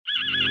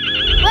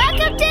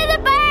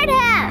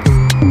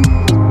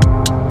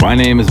My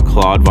name is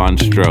Claude Von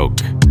Stroke.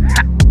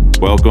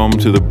 Welcome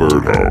to the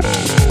Birdhouse.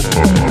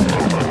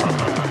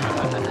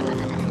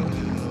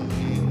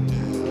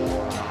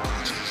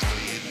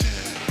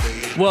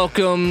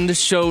 Welcome to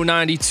show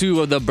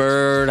 92 of the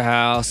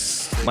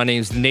Birdhouse. My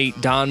name's Nate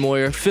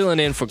Donmoyer, filling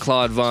in for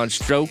Claude Von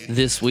Stroke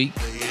this week.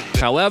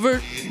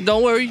 However,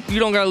 don't worry, you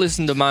don't gotta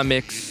listen to my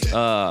mix.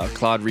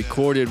 Claude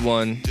recorded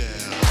one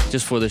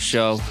just for the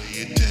show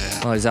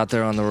while he's out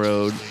there on the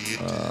road.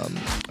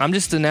 I'm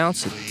just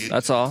announcing.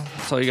 That's all.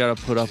 That's all you gotta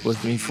put up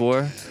with me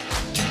for.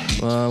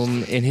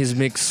 In his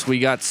mix, we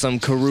got some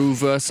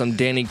Karuva, some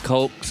Danny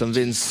Coke, some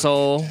Vince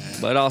Soul,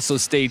 but also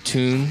stay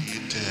tuned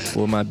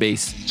for my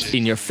bass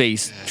in your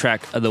face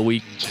track of the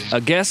week. A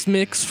guest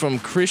mix from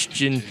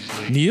Christian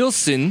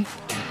Nielsen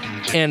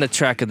and a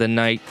track of the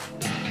night.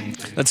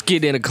 Let's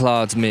get into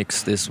Claude's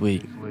mix this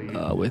week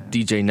with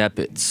DJ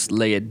Nepitz,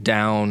 Lay It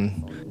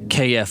Down,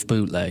 KF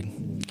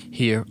Bootleg,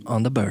 here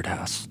on the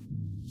Birdhouse.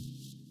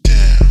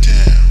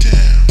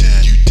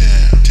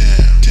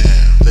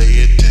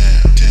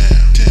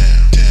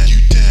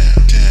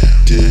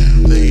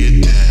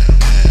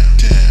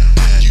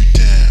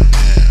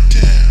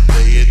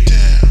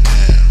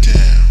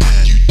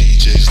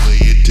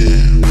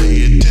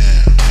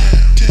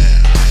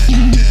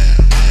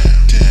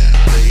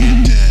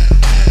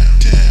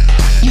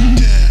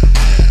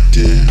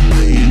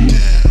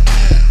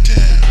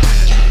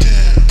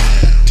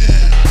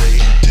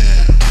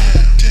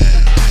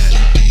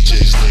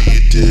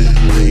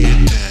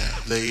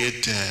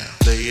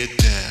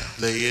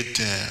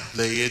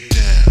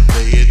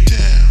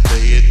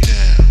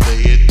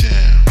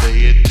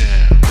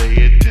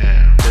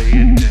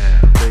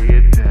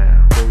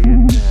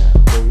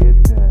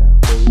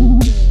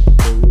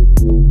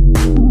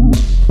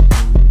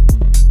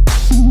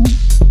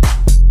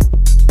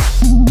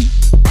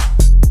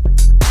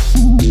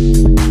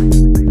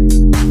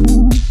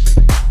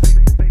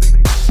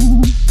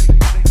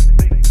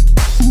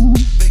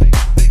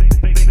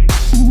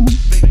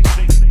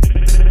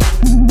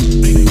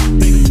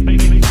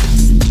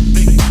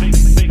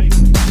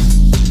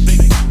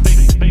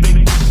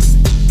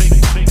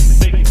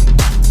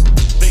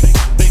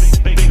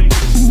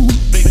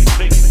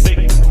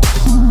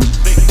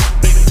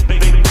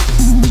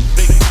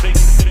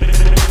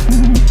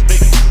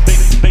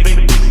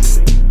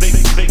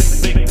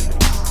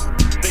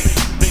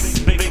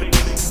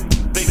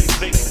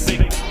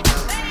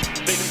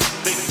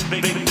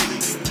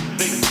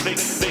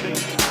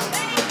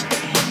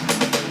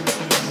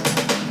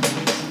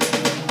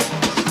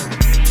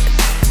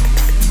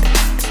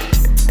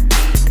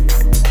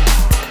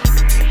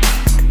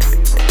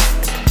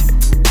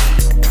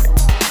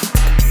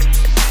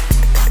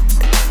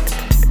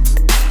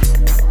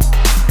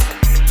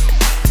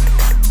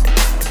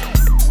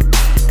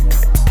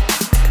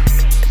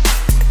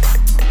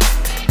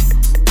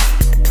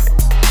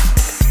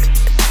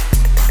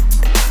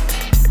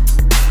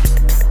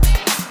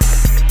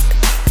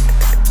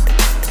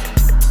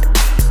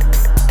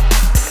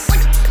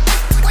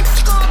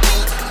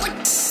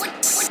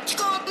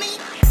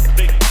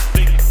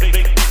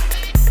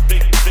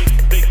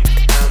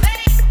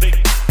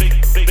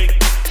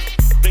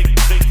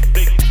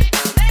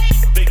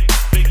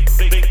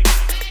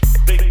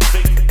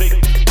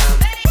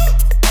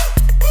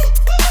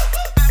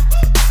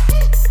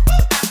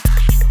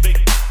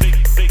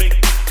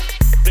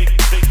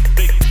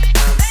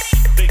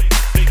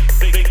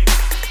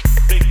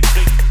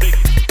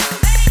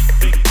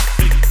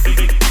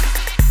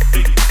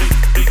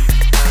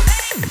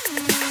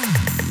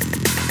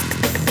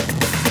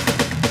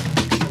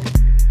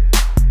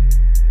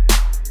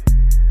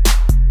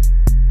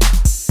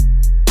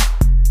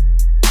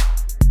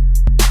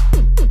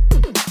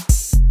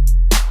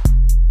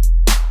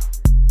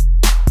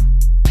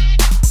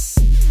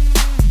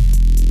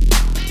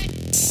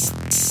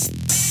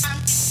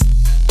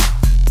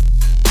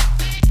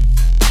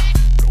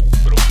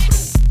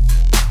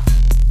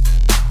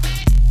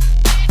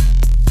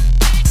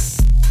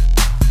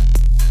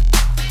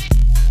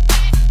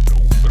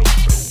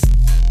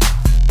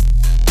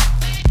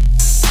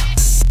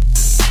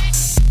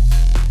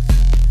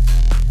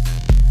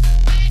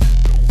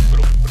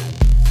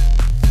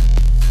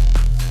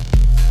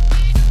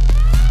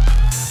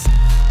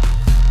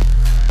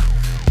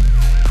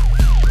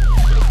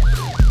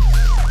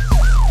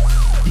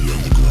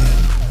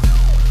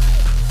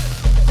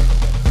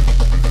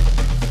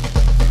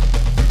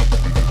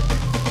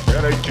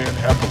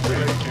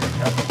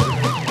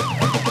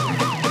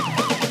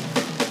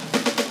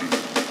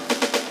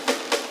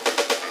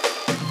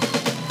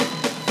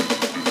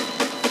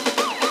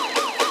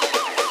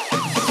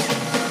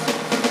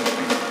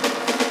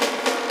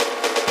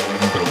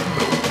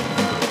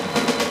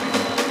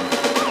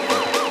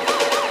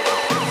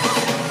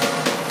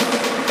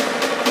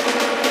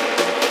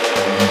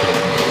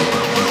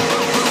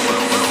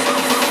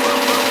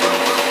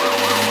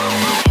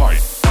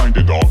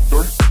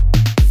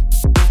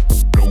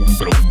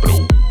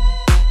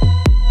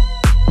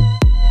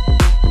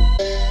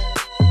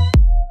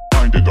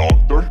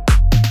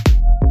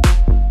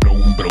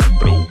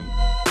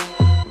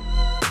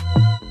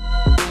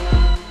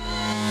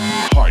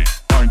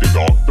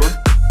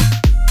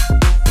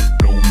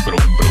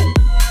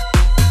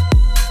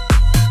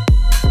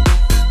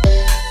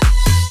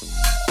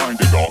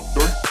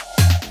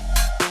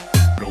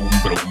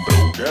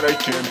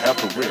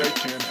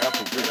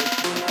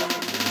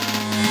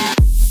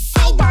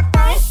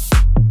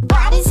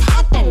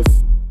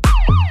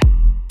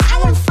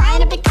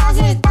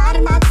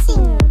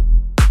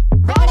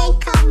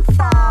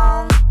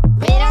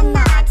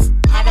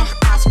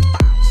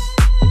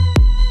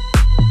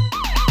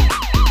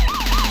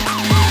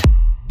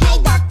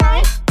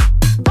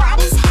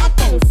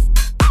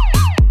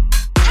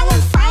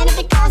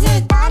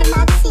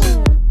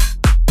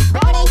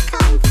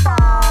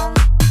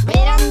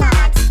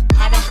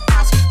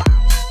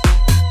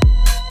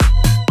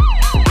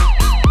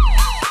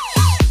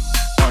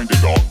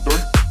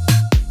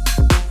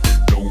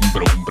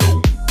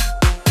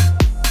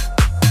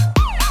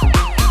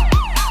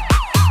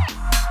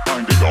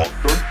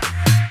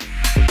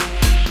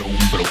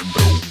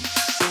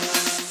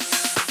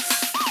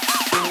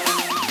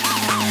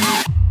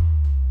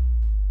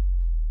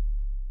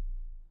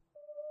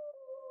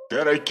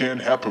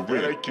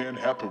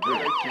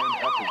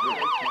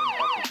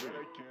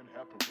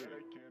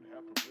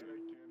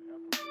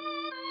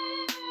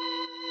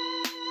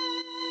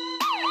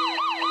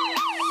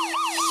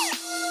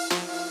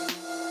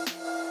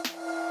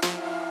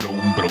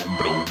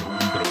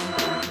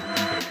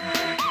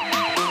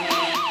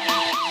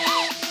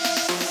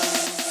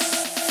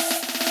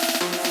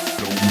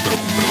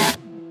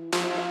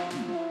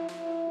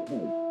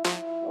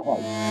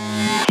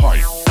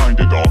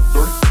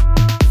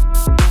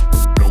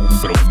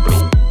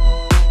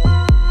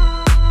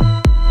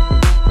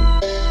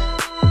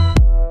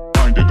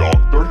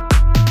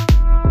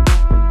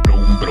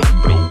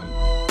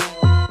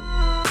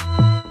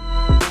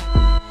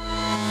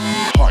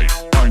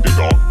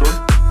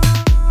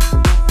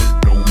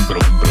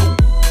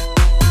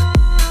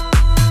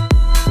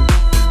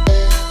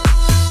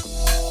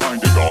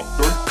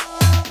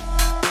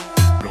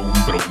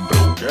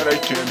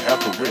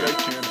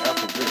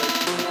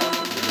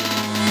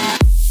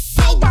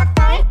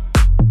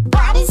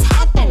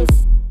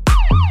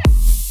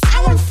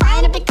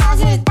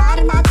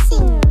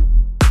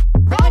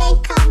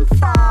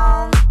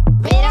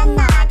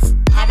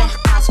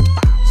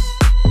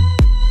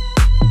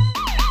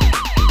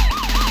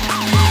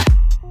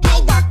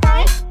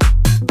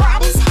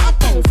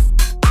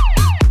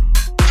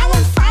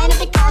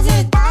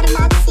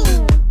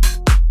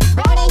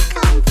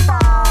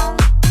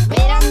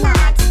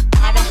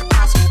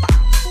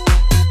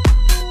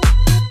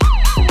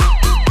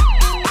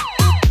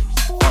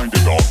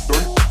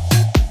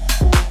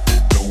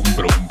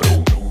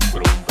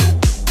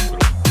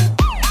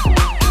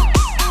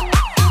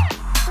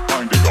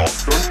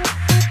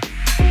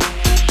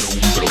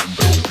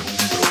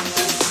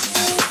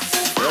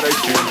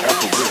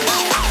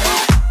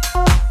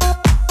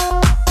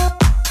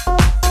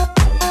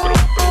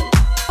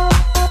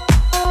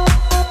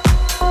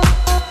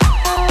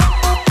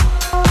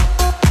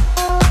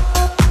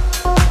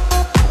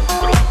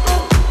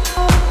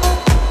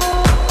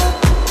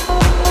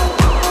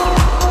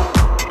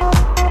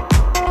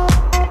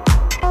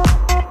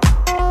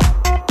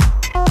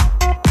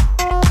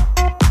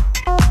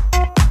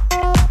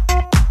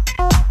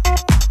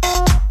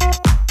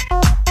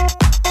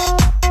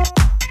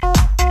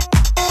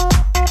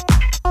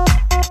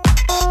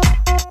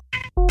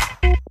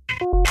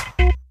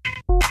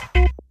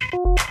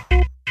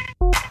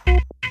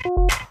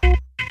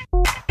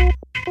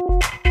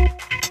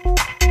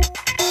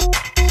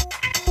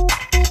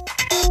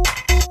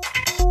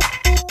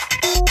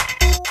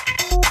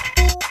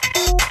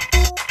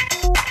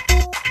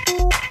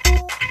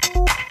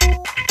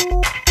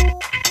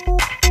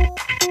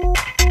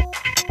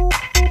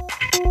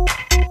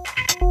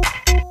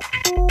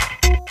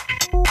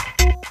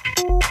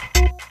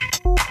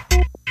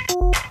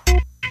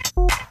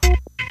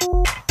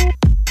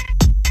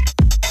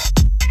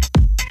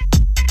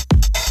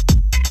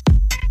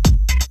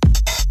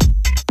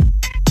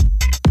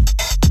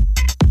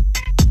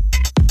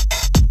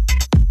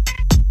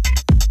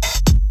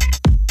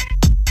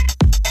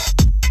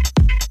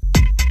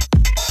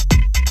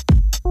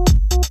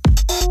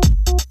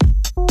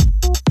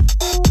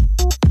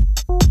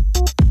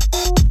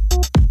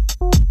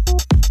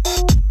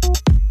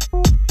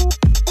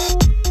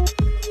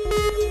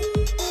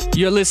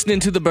 You're listening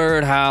to The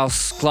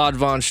Birdhouse, Claude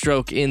Von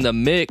Stroke in the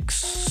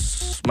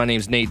mix. My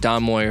name's Nate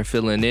Donmoyer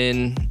filling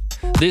in.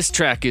 This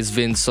track is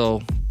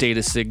Vinso,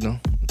 Data Signal,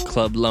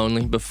 Club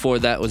Lonely. Before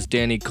that was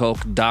Danny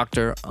Koch,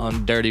 Doctor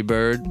on Dirty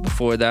Bird.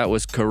 Before that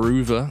was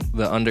Karuva,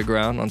 The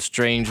Underground on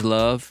Strange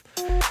Love.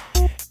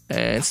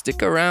 And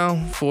stick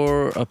around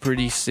for a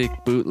pretty sick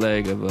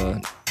bootleg of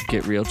a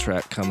Get Real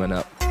track coming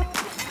up.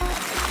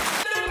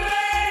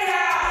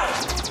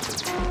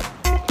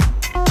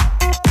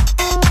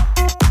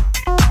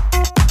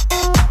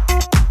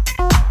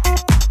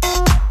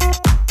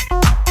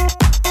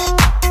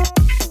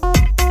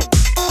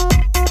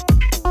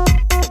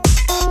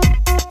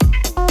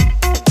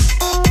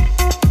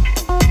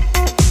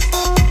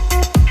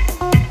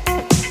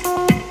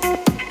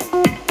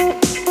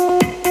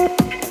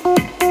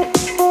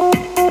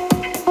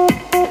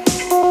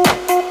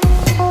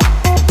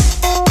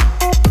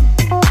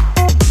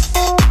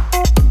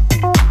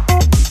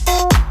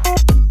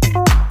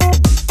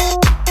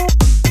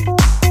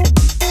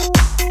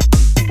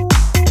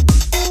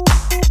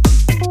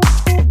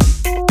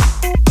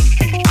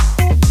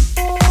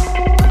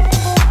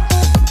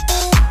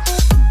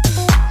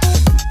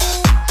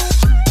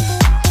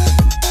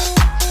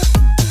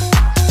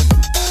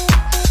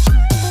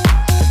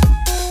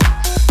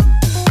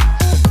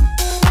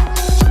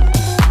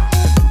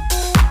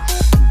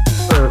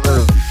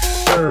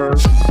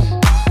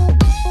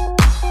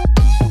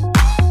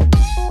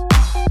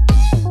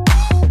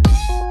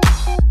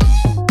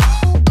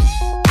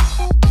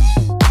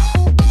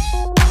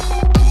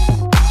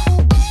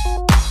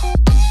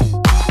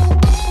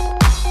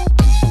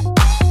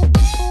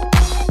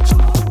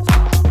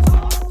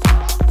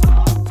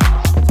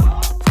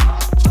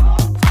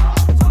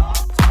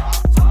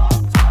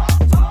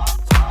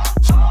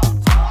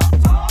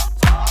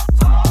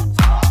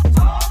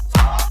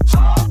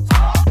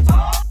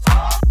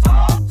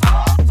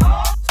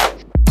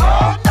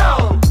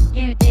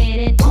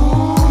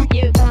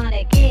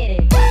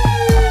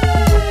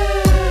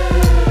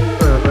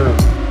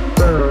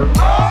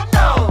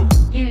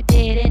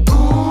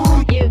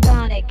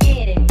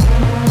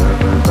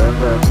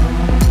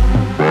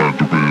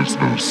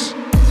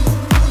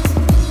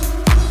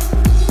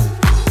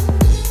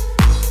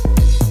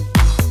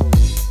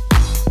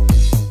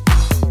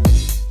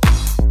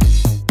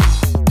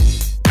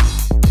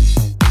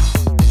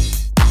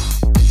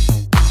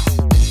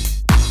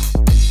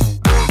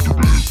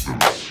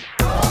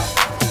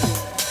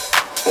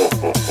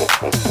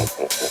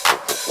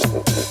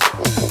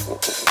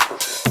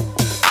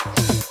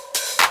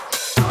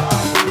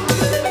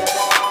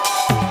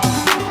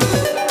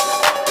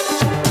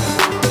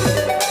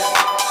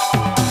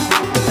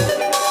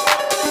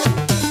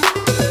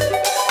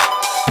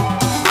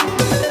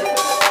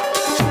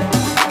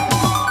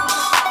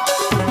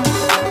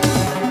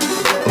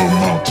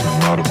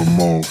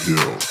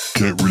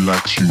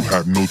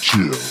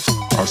 chills.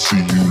 I see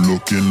you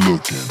looking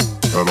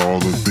at all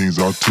the things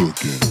I took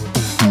in.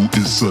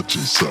 Who is such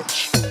and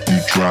such? You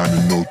trying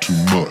to know too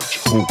much,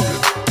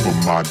 hoping for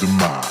my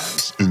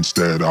demise.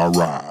 Instead I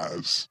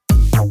rise.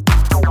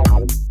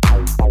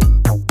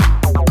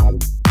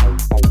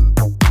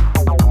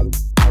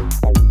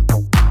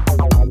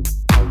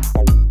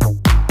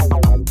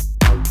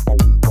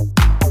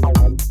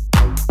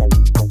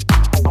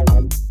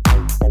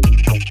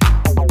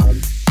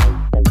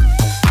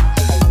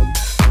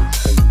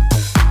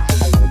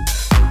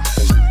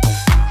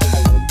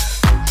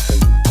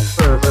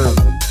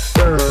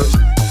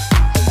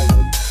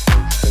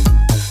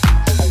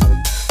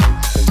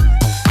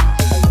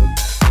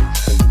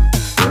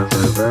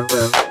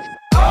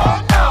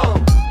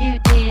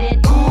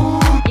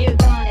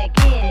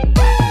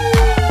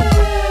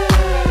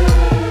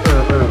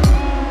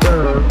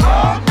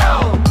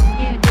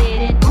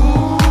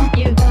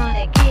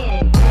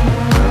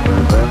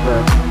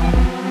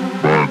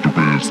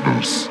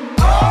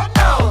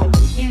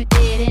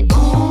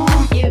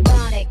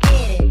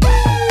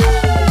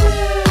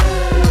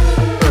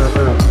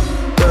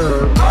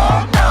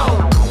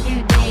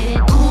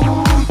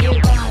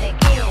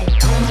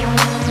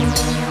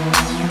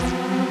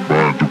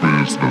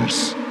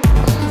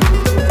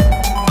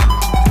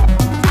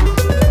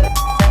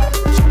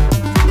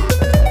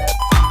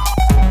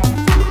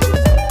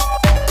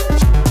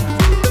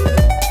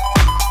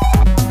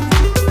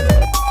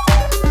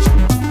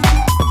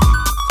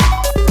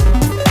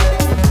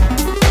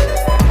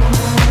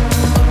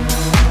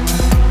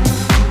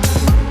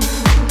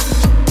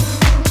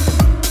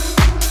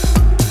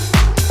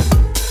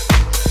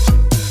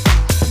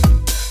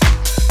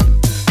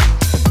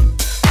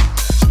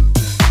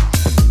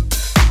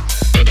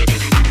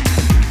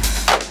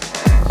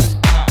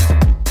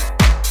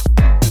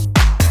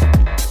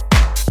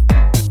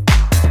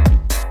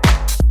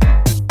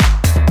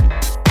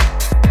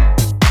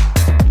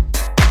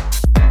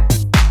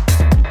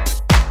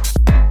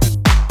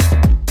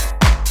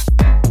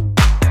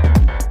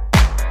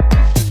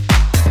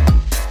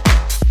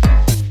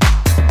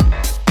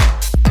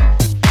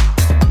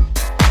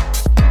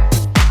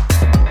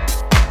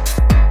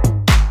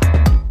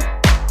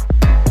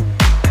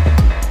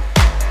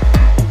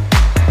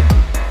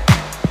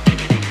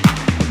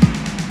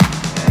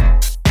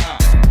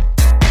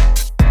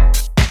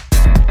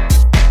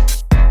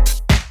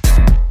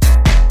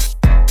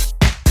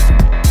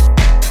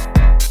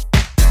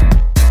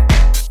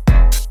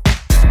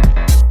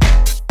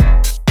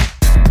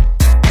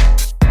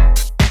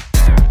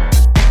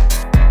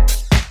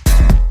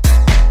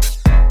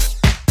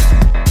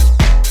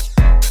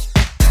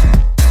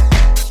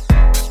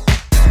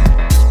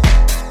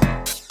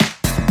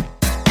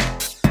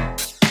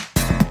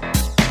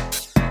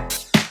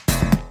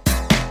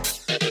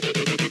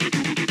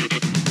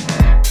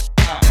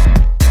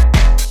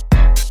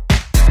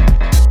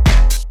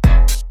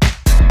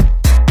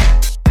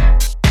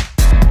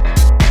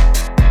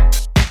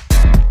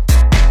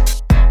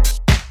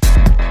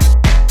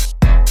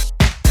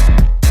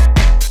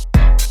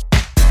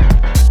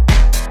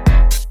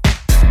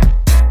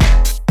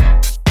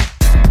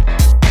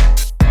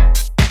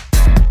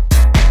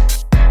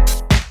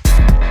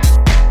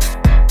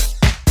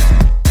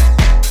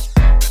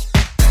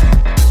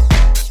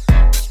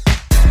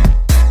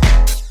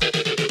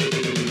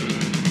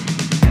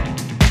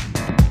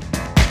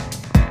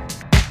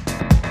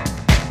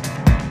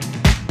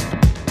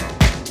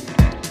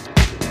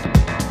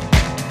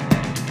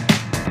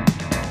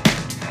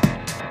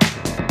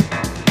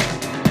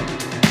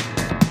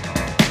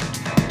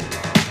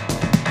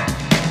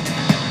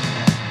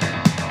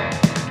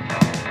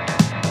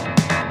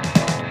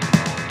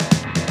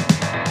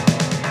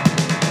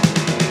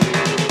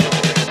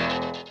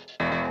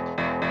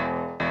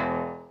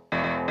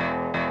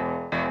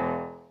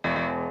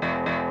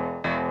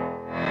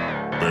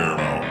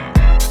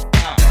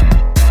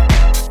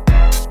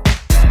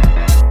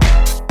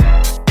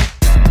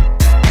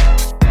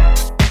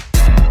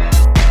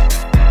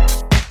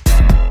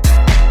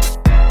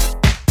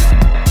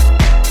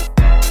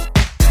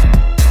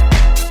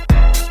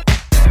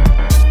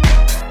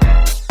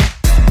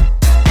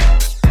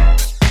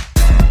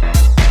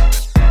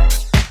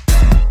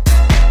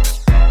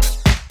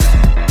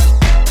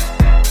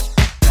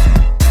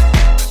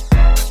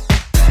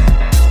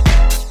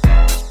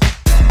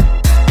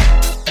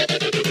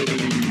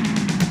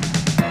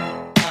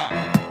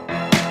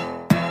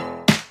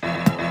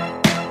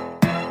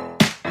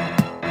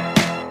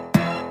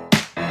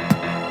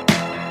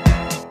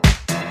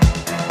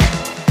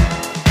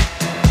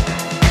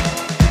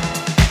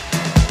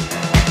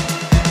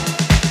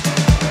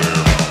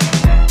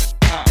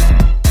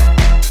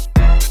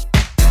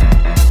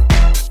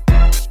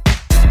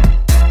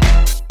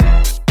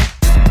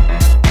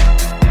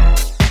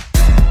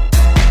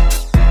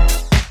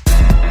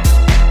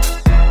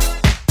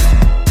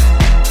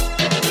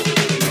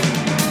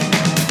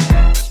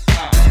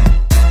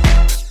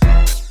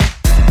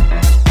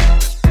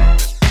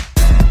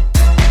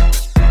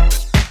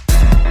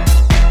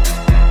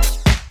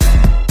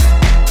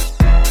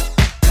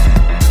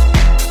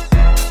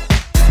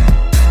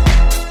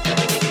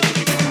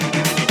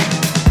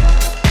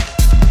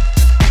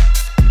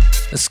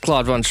 It's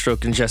Claude Von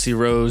Stroke and Jesse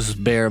Rose,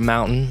 Bear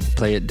Mountain,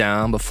 Play It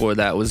Down. Before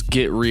that was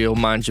Get Real,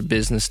 Mind Your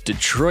Business,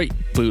 Detroit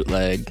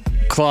bootleg.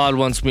 Claude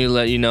wants me to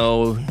let you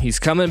know he's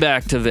coming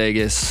back to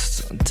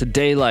Vegas to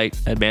Daylight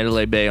at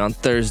Mandalay Bay on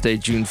Thursday,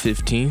 June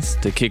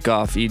 15th to kick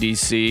off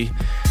EDC.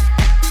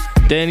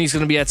 Then he's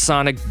going to be at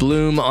Sonic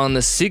Bloom on the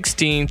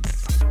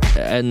 16th,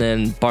 and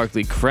then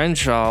Barclay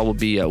Crenshaw will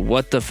be at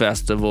What the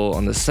Festival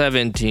on the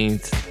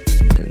 17th.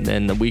 And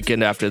then the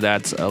weekend after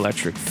that's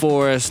Electric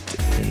Forest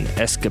and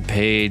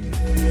Escapade.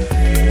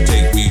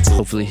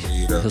 Hopefully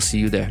he'll see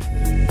you there.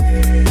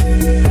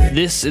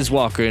 This is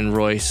Walker and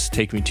Royce,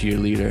 Take Me to Your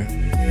Leader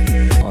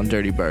on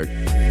Dirty Bird.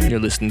 You're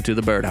listening to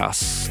The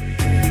Birdhouse.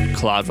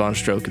 Claude Von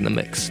Stroke in the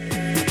mix.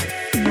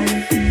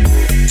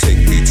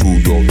 Take me to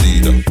your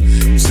leader,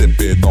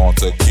 sipping on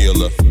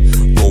tequila,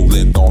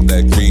 rolling on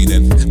that green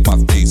and my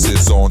face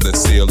is on the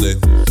ceiling.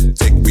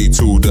 Take me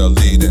to the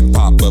leading,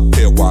 pop a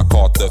pill, I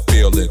caught the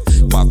feeling.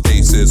 My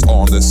face is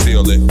on the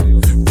ceiling,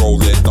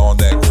 rolling on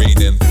that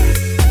green and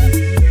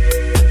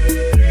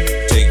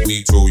take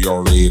me to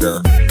your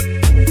leader.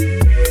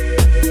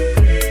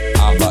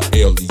 I'm a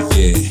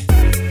alien,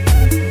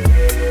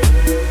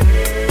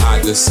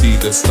 I just see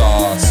the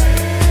stars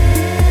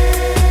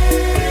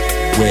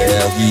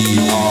where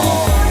we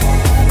are.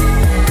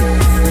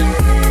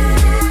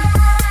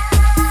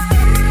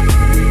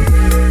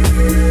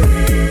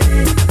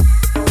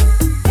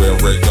 Where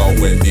we're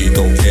going, need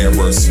no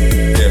cameras.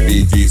 There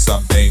be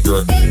some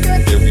danger.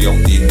 There we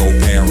don't need no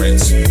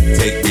parents.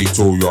 Take me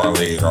to your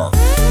leader.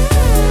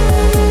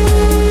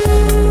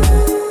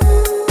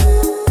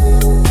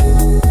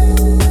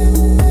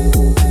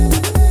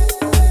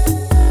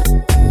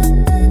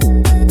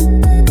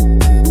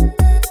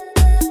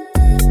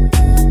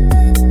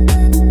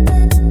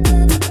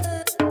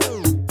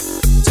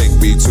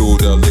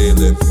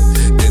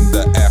 In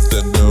the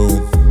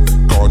afternoon,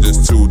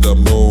 gorgeous to the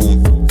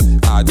moon,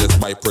 I just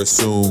might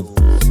presume.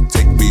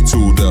 Take me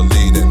to the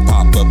leading,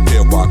 pop a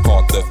pill, I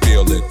caught the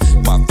feeling.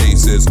 My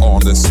face is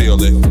on the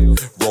ceiling,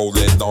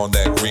 rolling on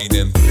that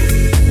greening.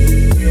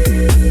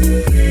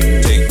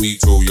 Take me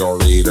to your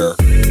leader.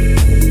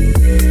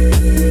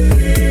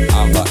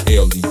 I'm an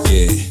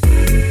alien,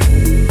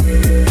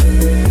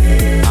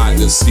 I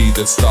just see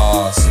the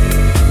stars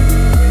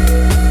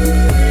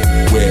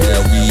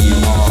where we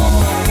are.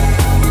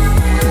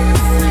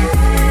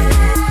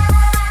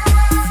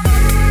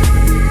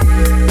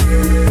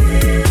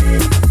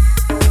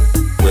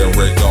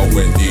 We're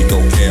going, need no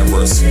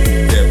cameras.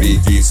 There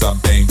be some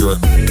danger.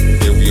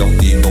 There we don't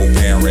need no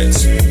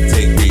parents.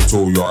 Take me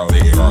to your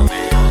leader.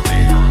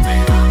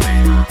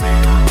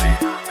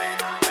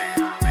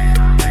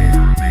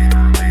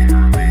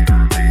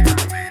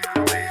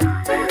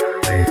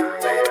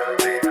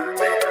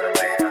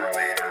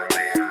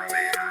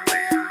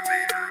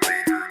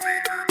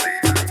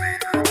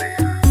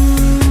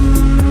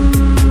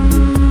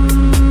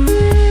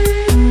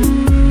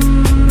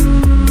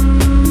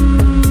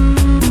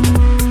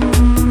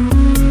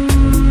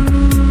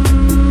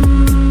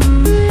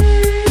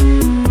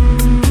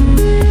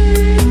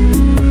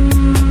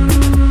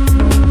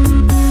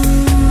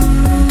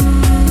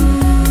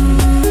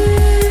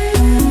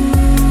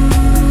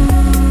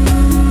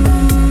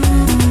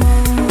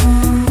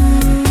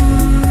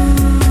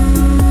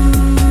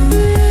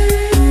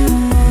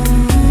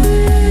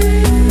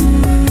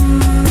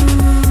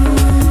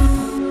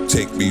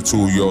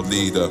 To your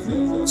leader,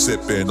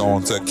 sipping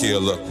on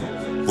tequila,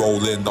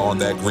 rolling on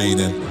that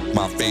greening.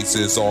 My face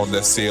is on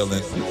the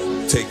ceiling.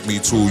 Take me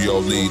to your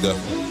leader.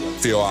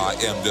 Feel I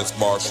am just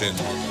Martian.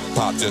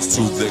 Pop just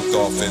 2 lick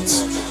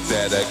dolphins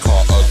that I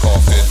caught a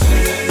coffin.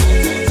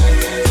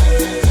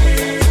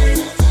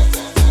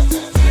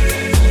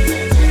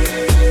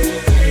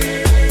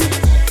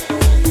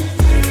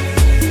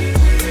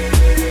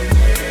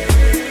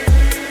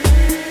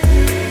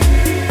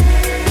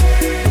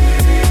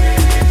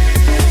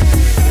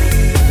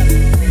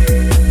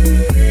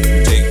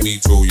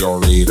 Your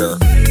leader.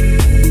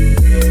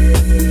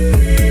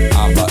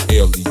 I'm an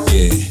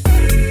alien,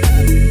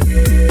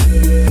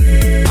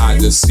 I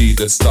just see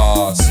the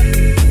stars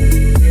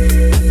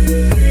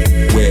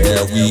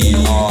where we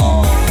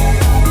are.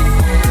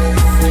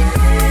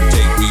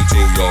 Take me to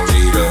your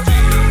leader.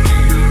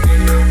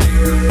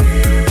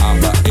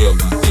 I'm an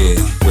alien,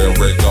 where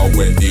we're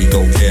going, need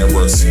no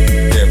cameras.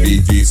 There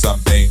be some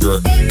danger.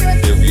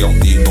 There we don't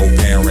need no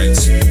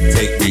parents.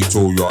 Take me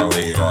to your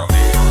leader.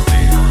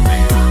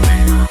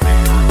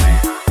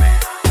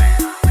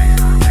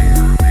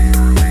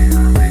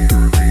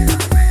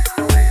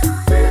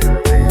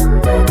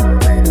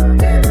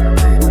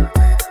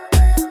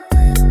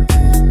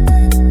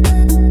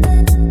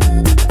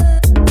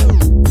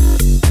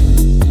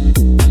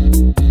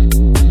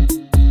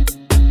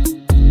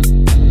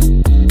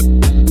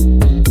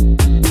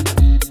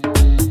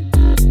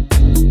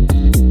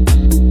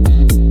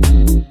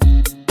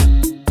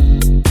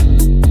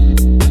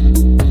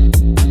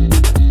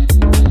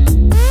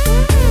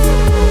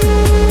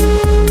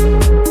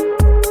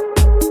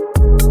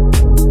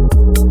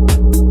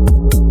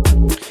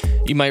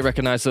 You might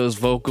recognize those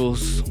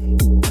vocals.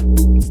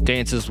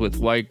 Dances with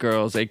White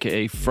Girls,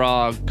 aka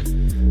Frog.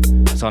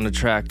 It's on the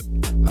track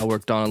I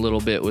worked on a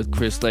little bit with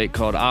Chris Lake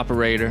called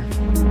Operator.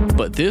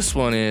 But this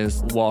one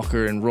is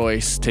Walker and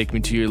Royce, Take Me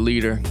to Your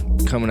Leader,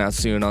 coming out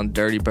soon on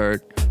Dirty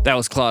Bird. That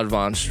was Claude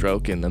Von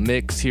Stroke in the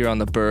mix here on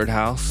the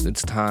Birdhouse.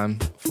 It's time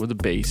for the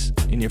bass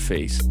in your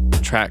face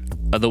track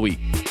of the week.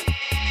 Feel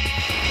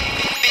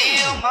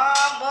my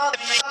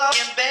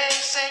motherfucking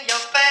bass in your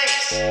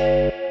face.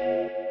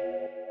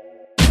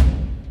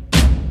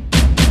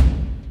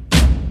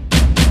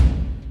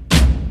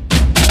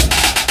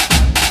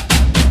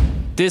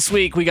 This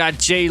week we got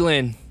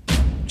Jalen.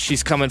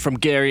 She's coming from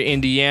Gary,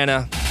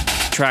 Indiana.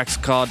 Track's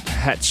called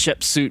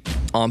Hatshepsut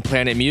on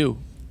Planet Mu.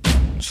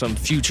 Some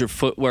future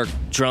footwork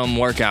drum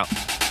workout.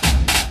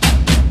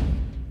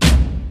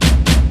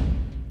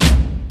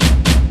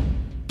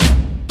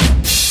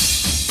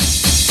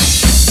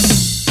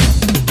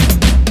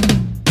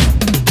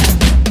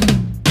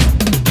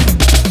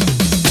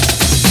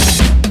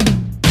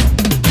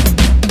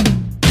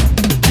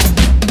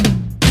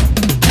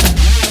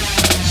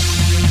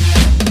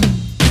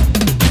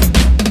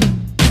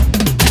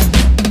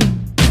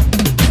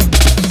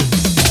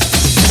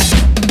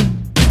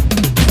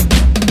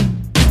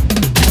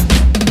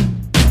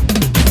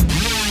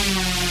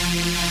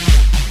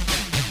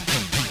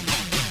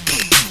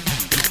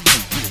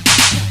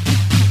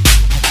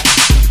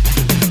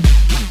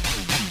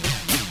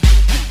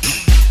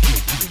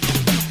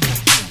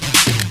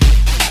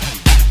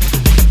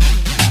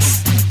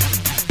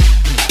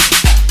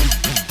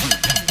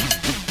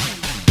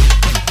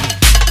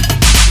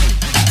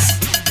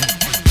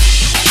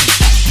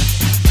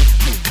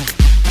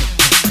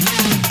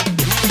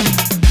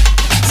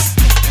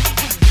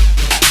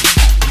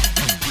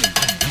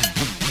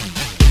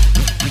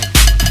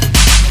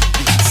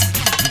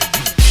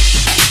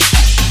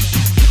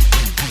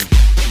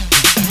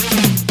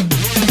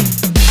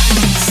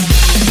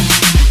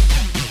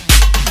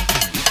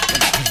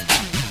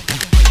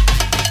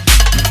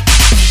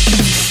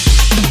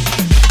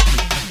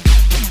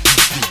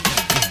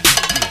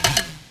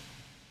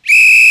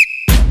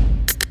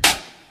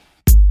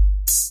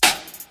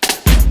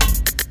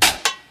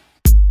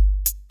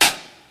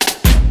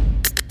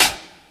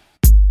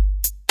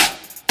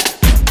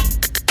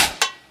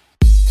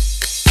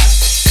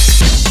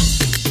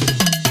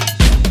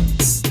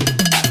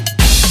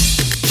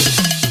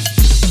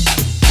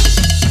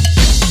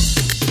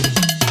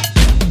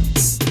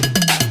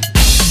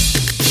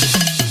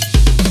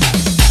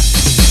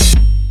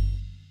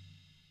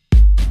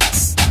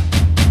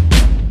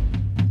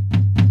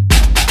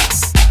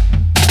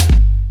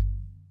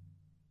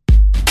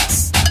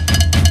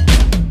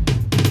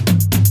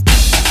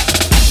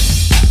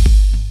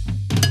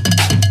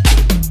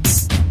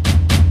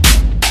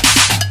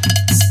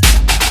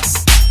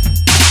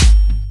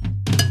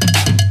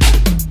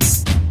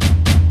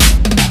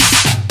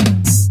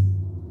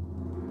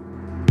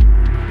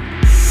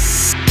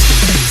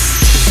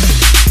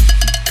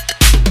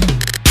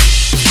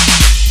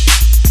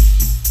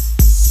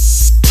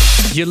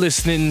 You're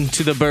listening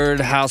to the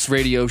Birdhouse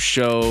Radio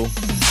Show.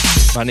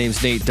 My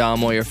name's Nate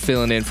Dahlmoyer,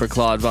 filling in for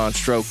Claude Von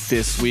Stroke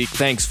this week.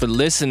 Thanks for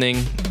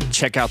listening.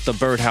 Check out the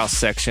Birdhouse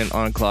section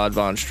on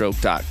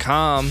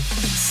ClaudeVonStroke.com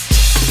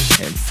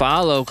and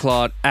follow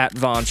Claude at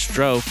Von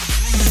Stroke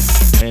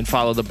and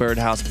follow the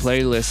Birdhouse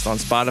playlist on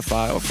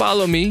Spotify or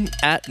follow me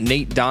at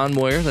Nate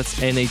Dahlmoyer. That's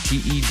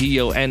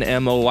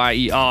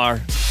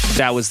NateDonmoyer.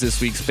 That was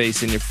this week's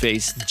Bass in Your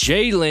Face.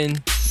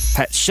 Jalen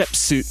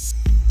Hatshepsut,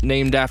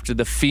 named after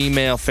the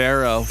female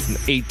pharaoh from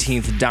the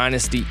 18th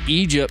dynasty,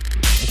 Egypt,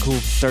 a cool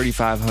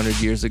 3,500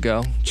 years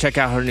ago. Check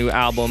out her new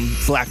album,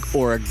 Black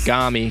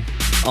Origami,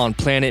 on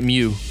Planet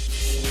Mu.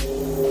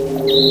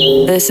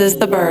 This is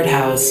the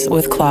Birdhouse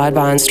with Claude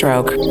Von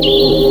Stroke.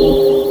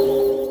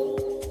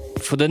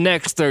 For the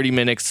next 30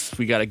 minutes,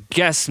 we got a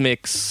guest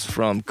mix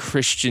from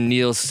Christian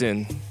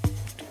Nielsen,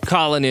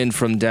 calling in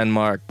from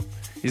Denmark.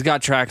 He's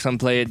got tracks on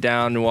Play It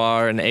Down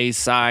Noir and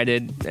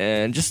A-Sided.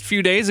 And just a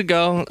few days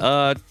ago,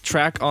 a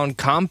track on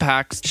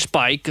Compact's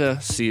Spike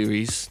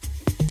series.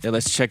 Yeah,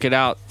 let's check it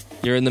out.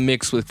 You're in the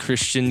mix with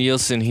Christian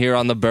Nielsen here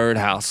on the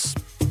Birdhouse.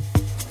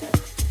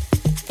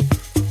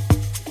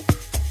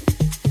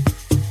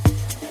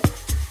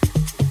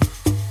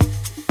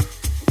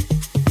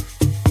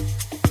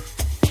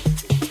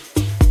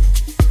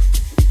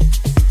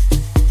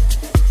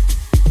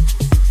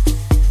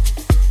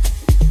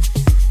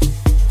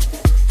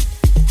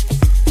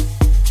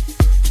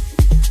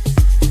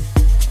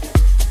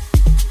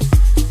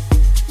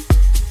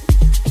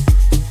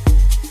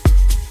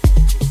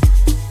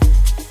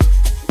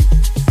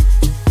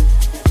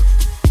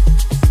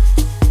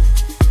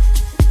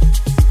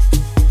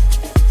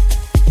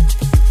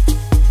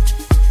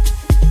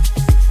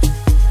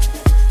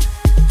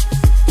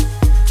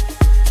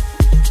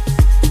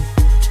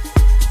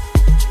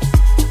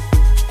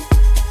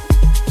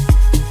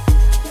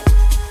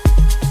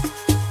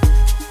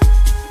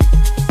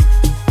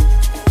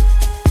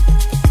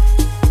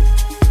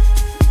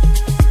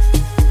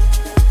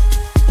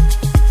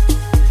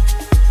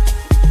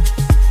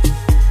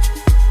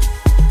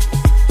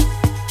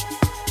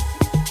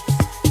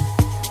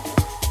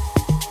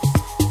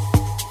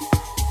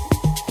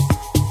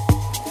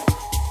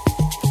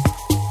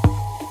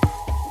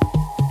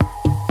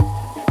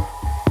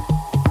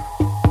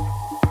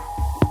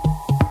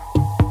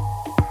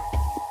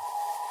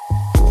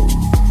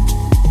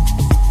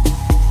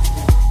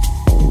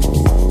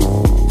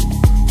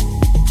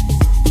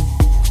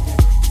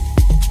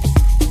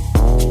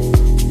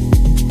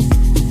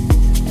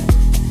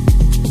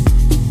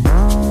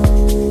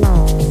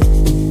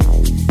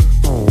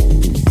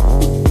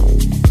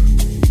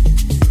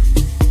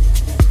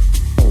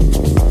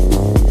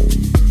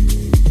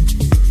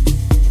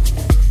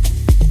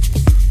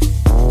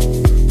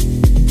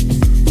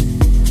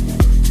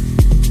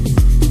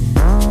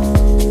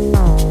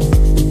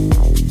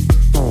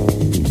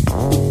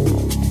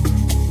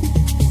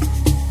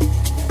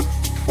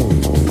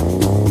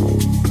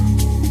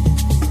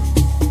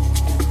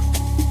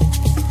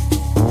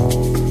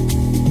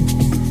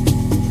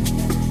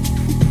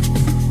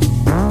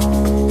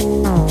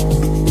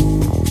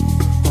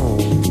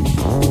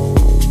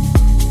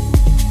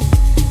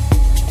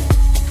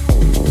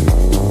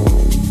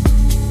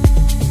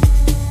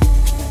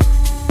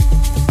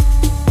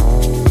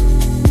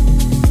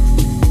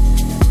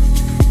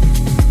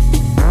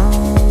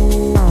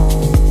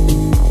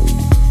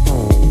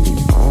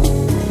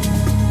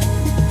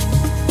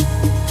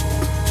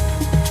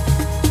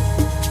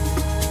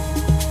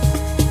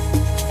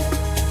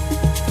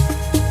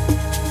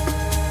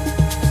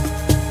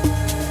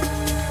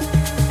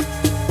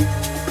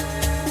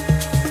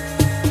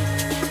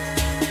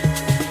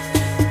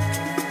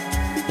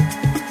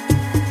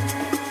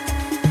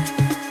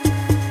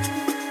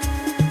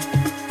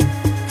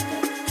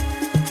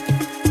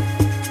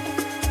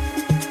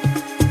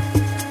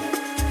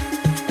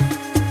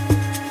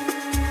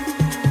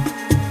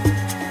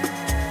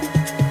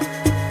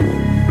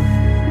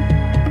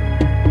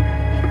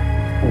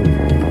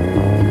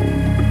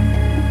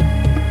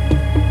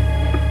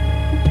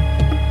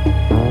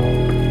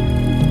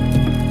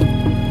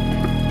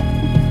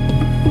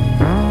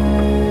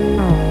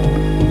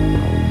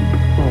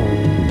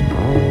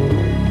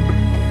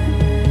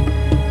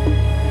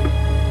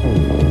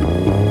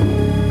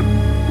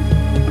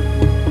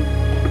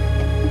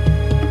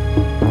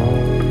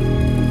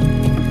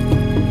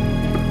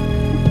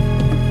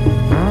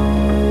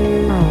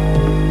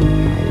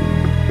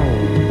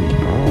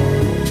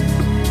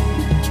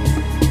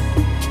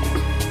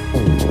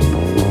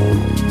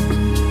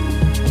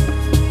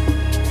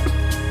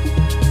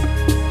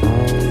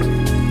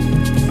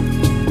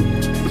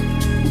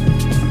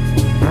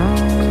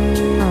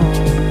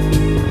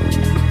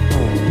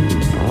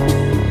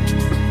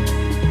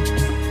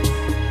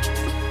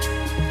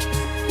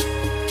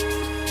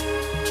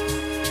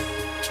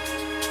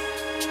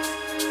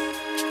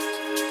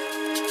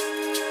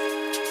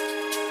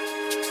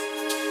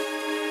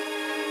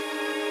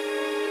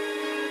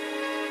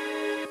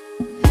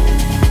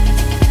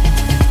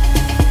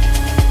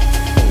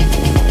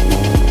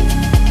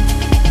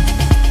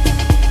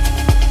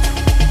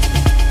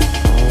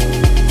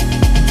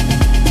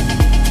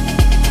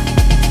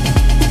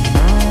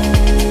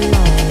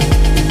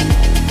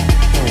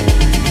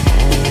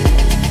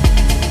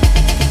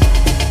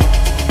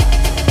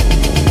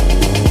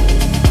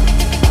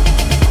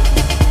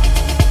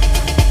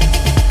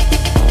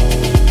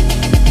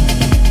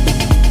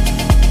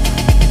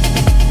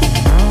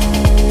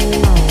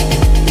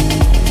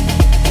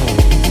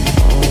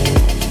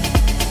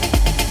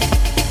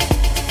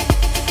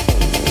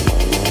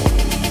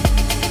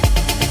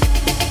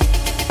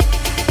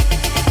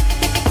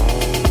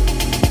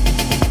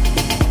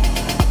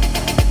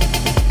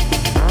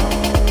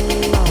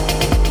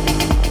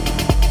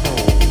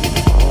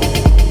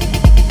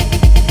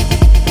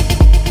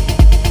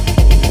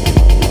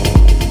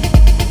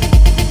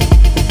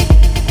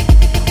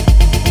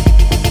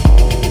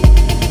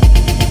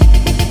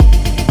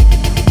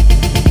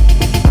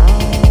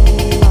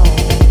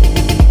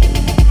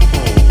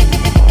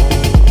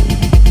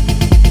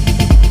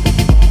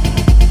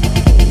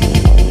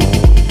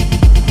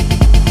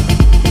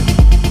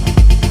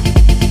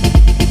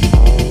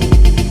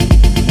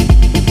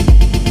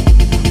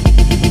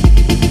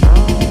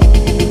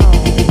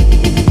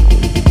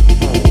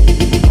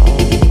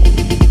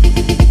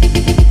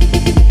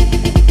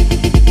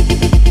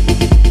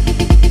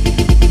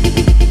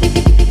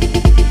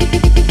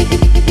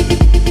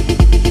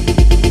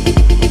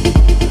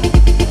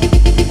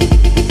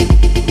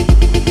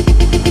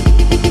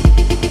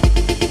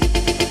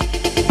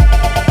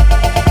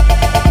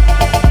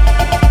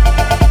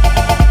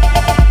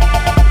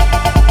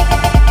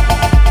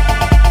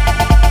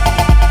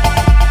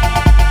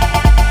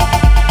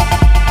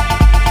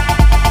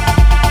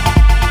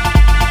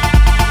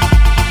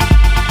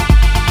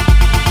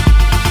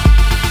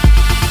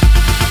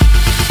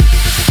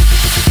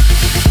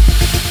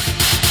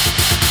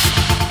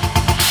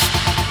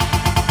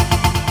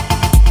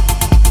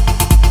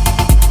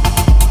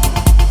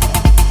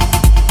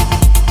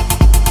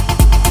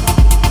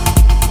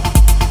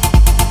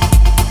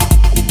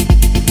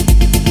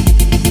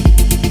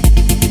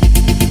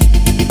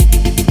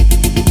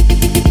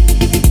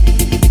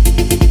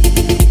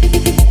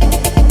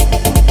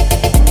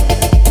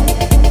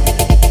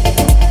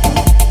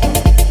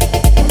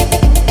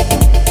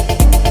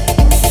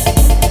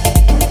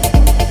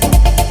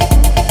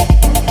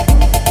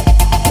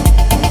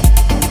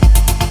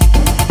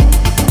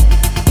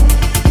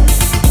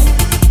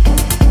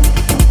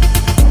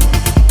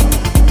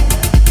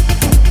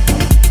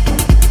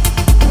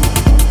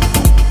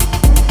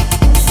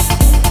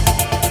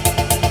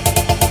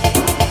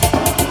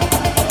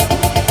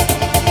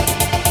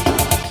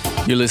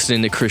 You're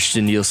listening to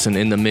Christian Nielsen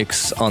in the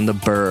mix on the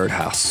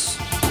Birdhouse.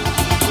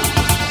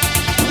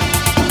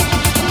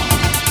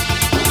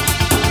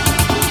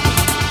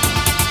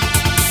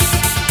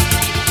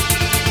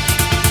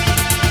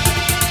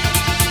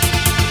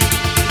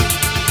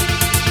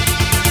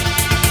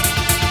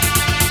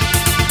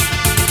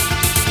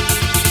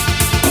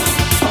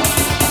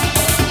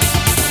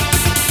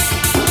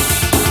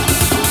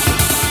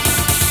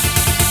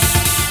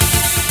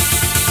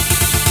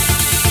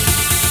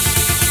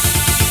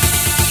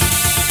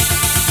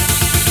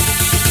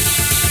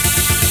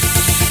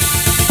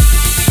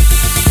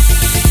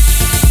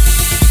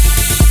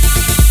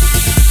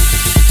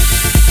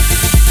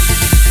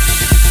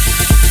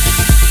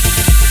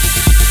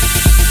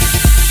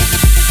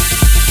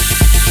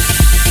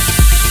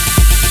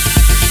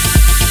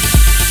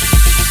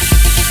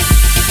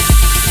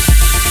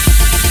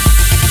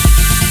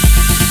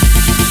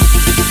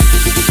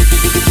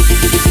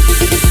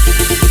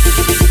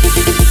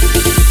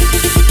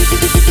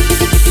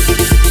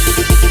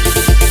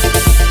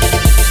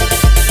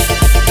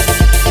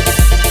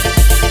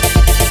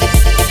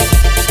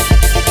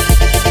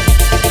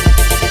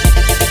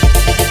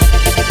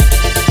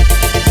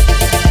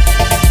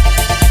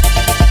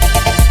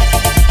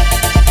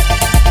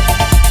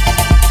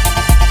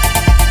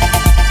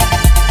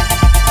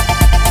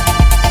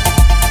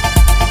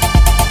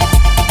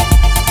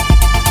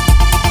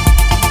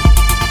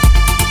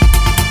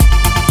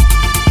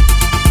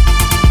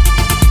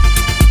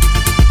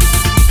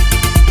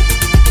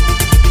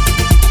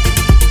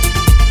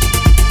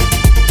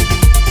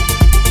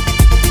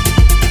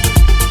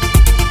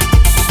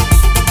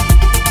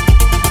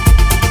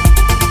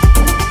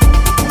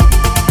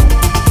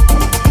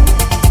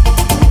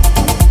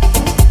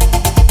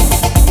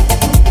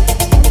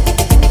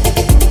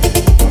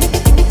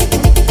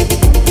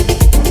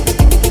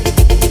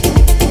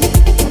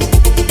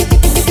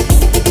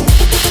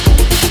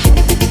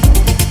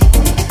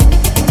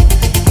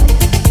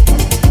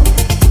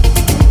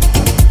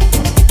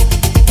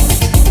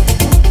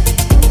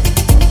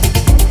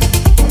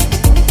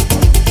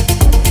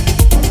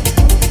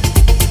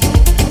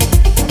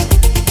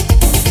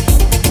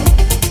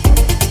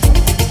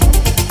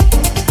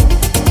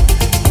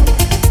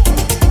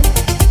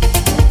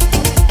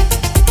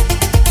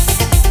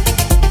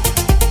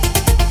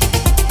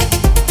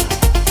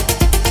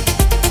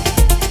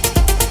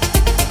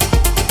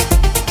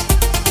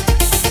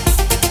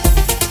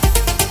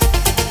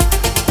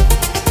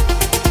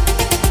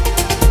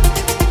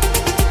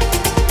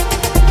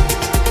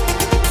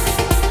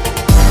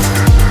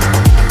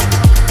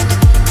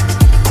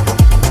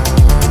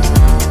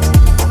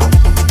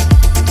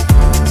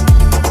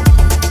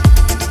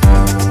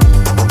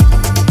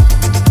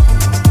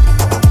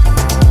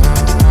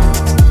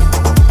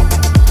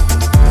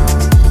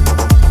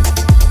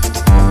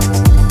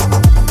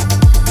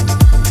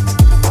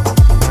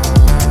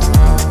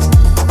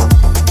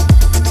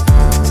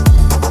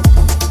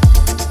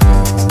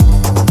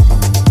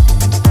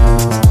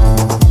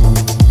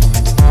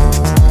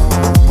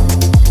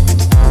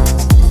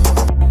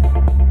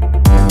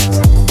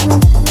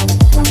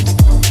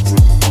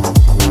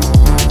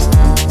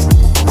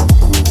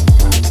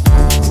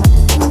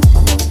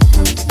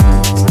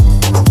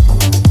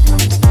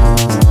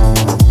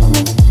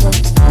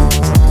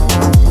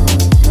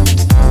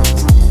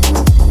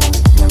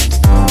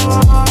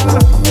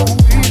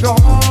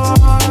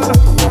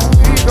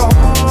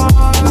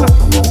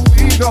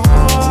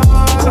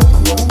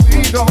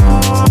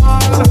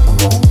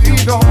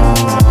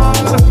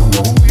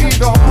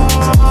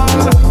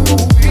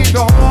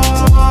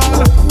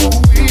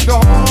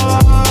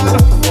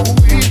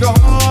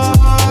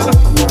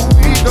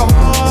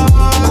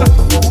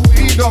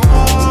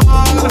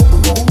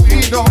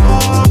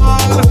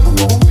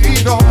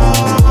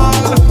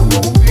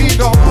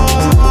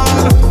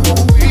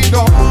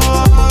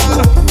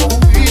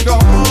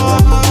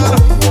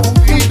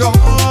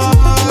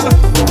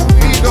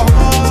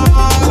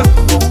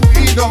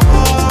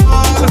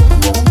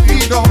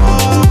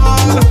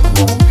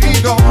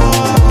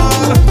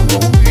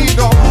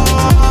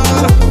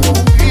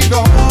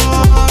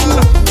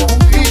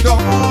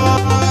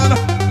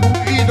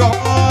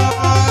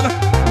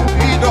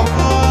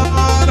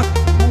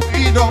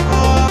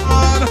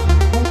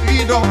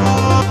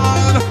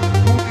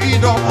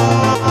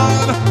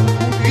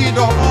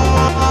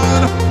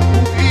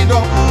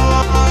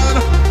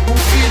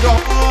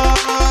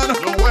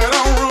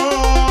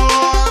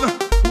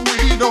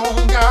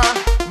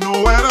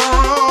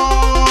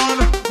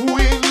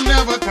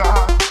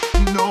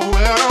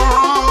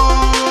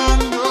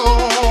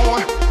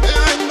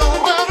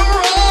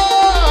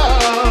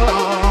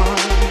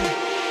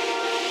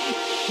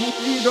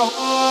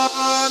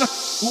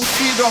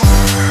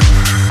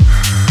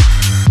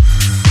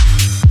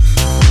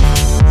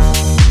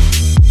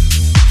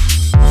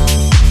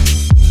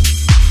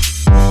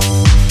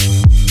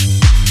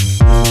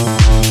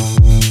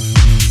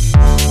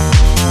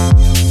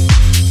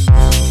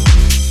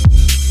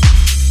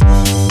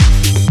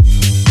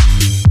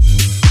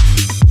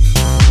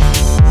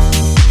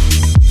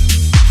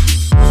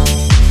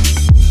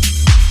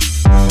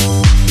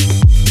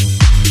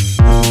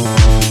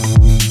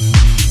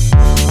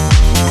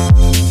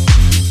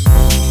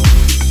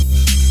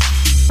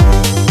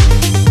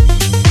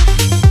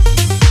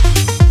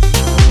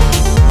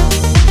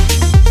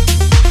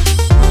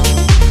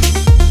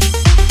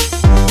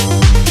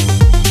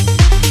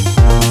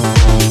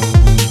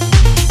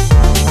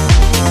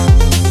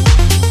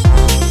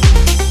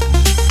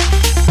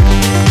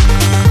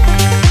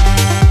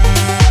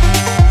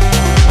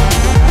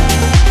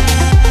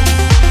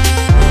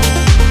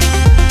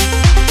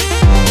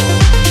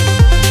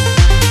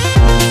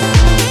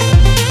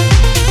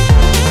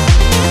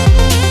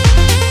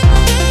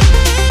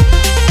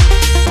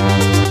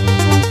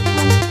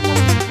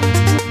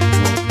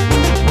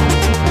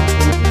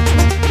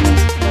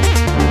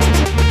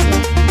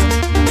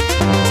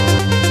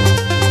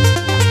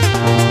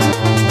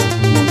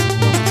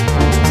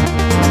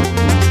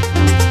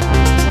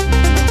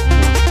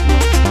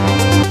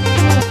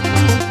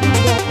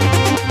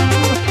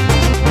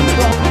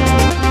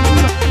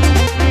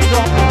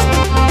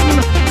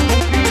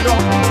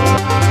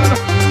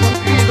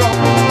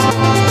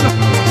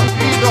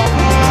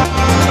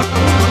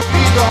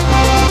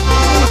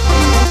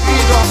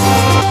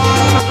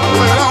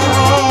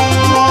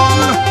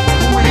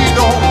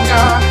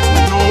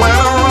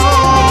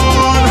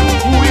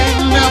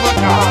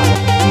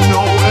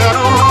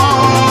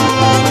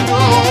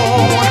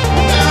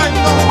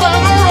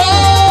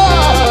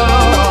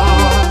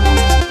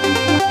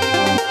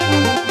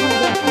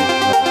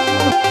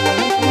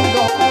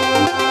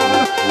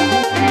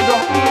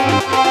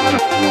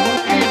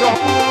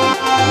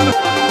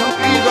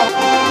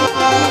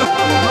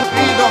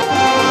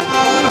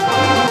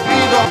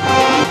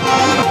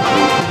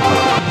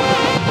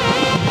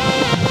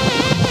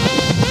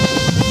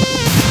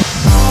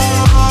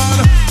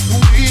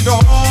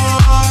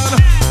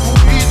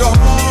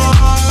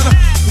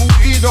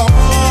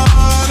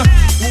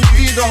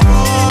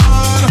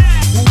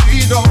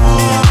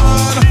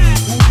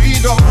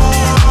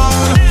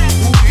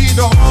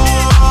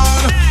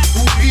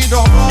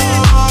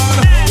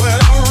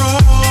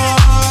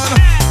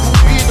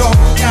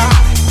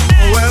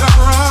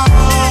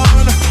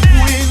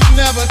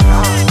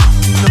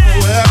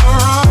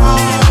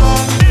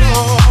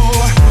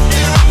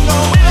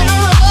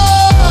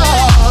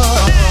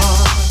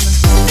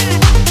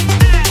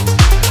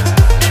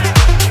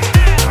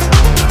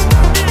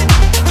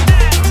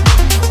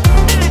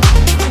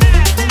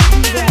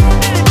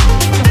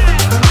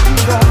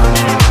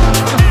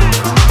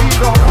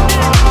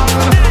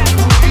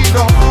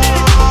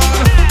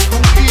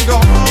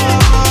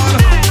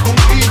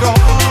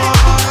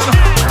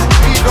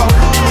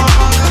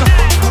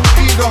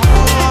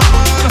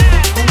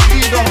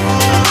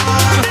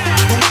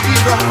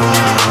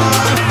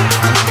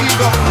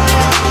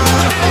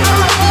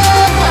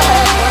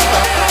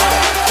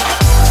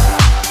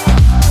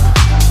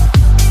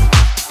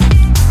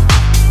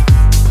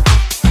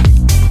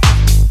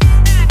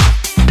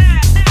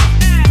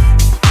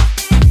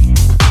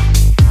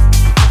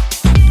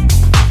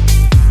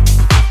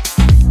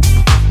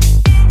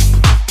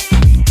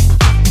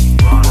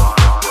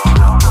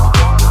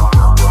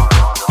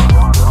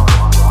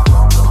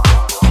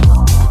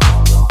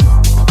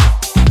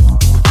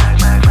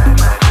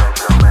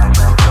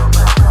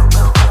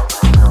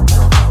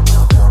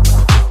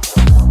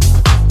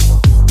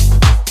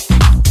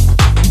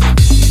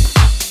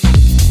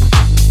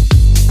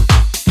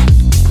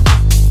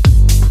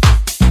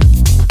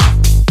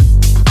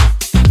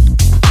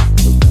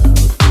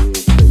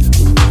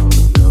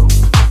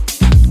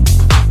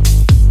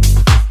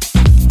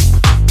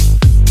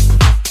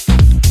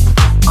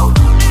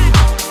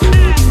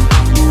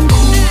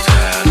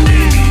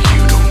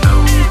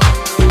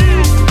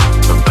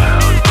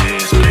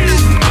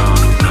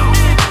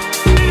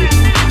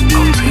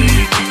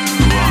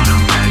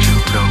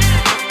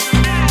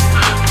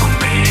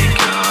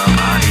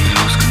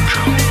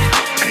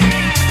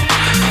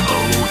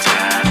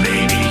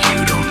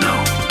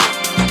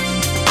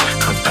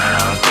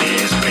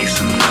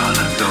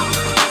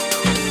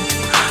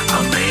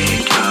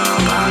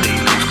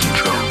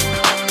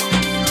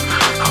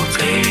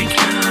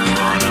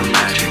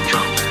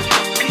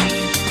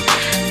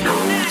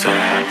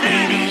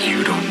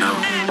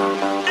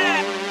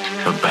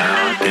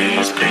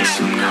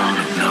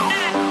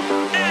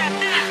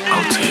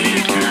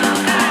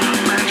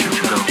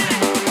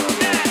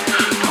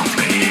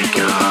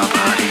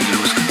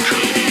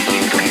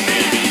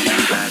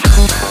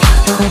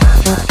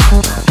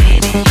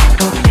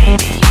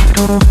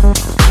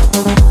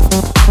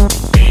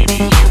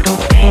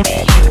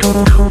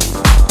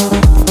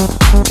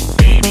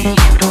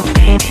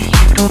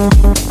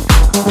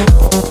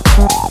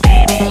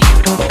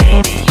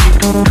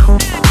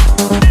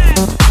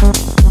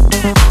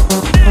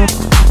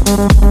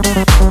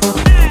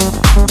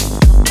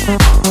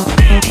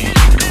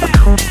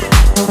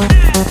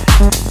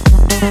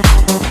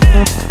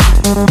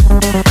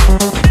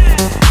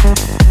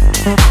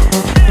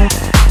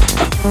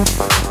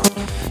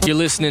 You're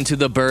listening to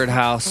The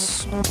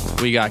Birdhouse.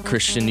 We got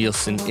Christian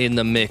Nielsen in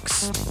the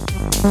mix.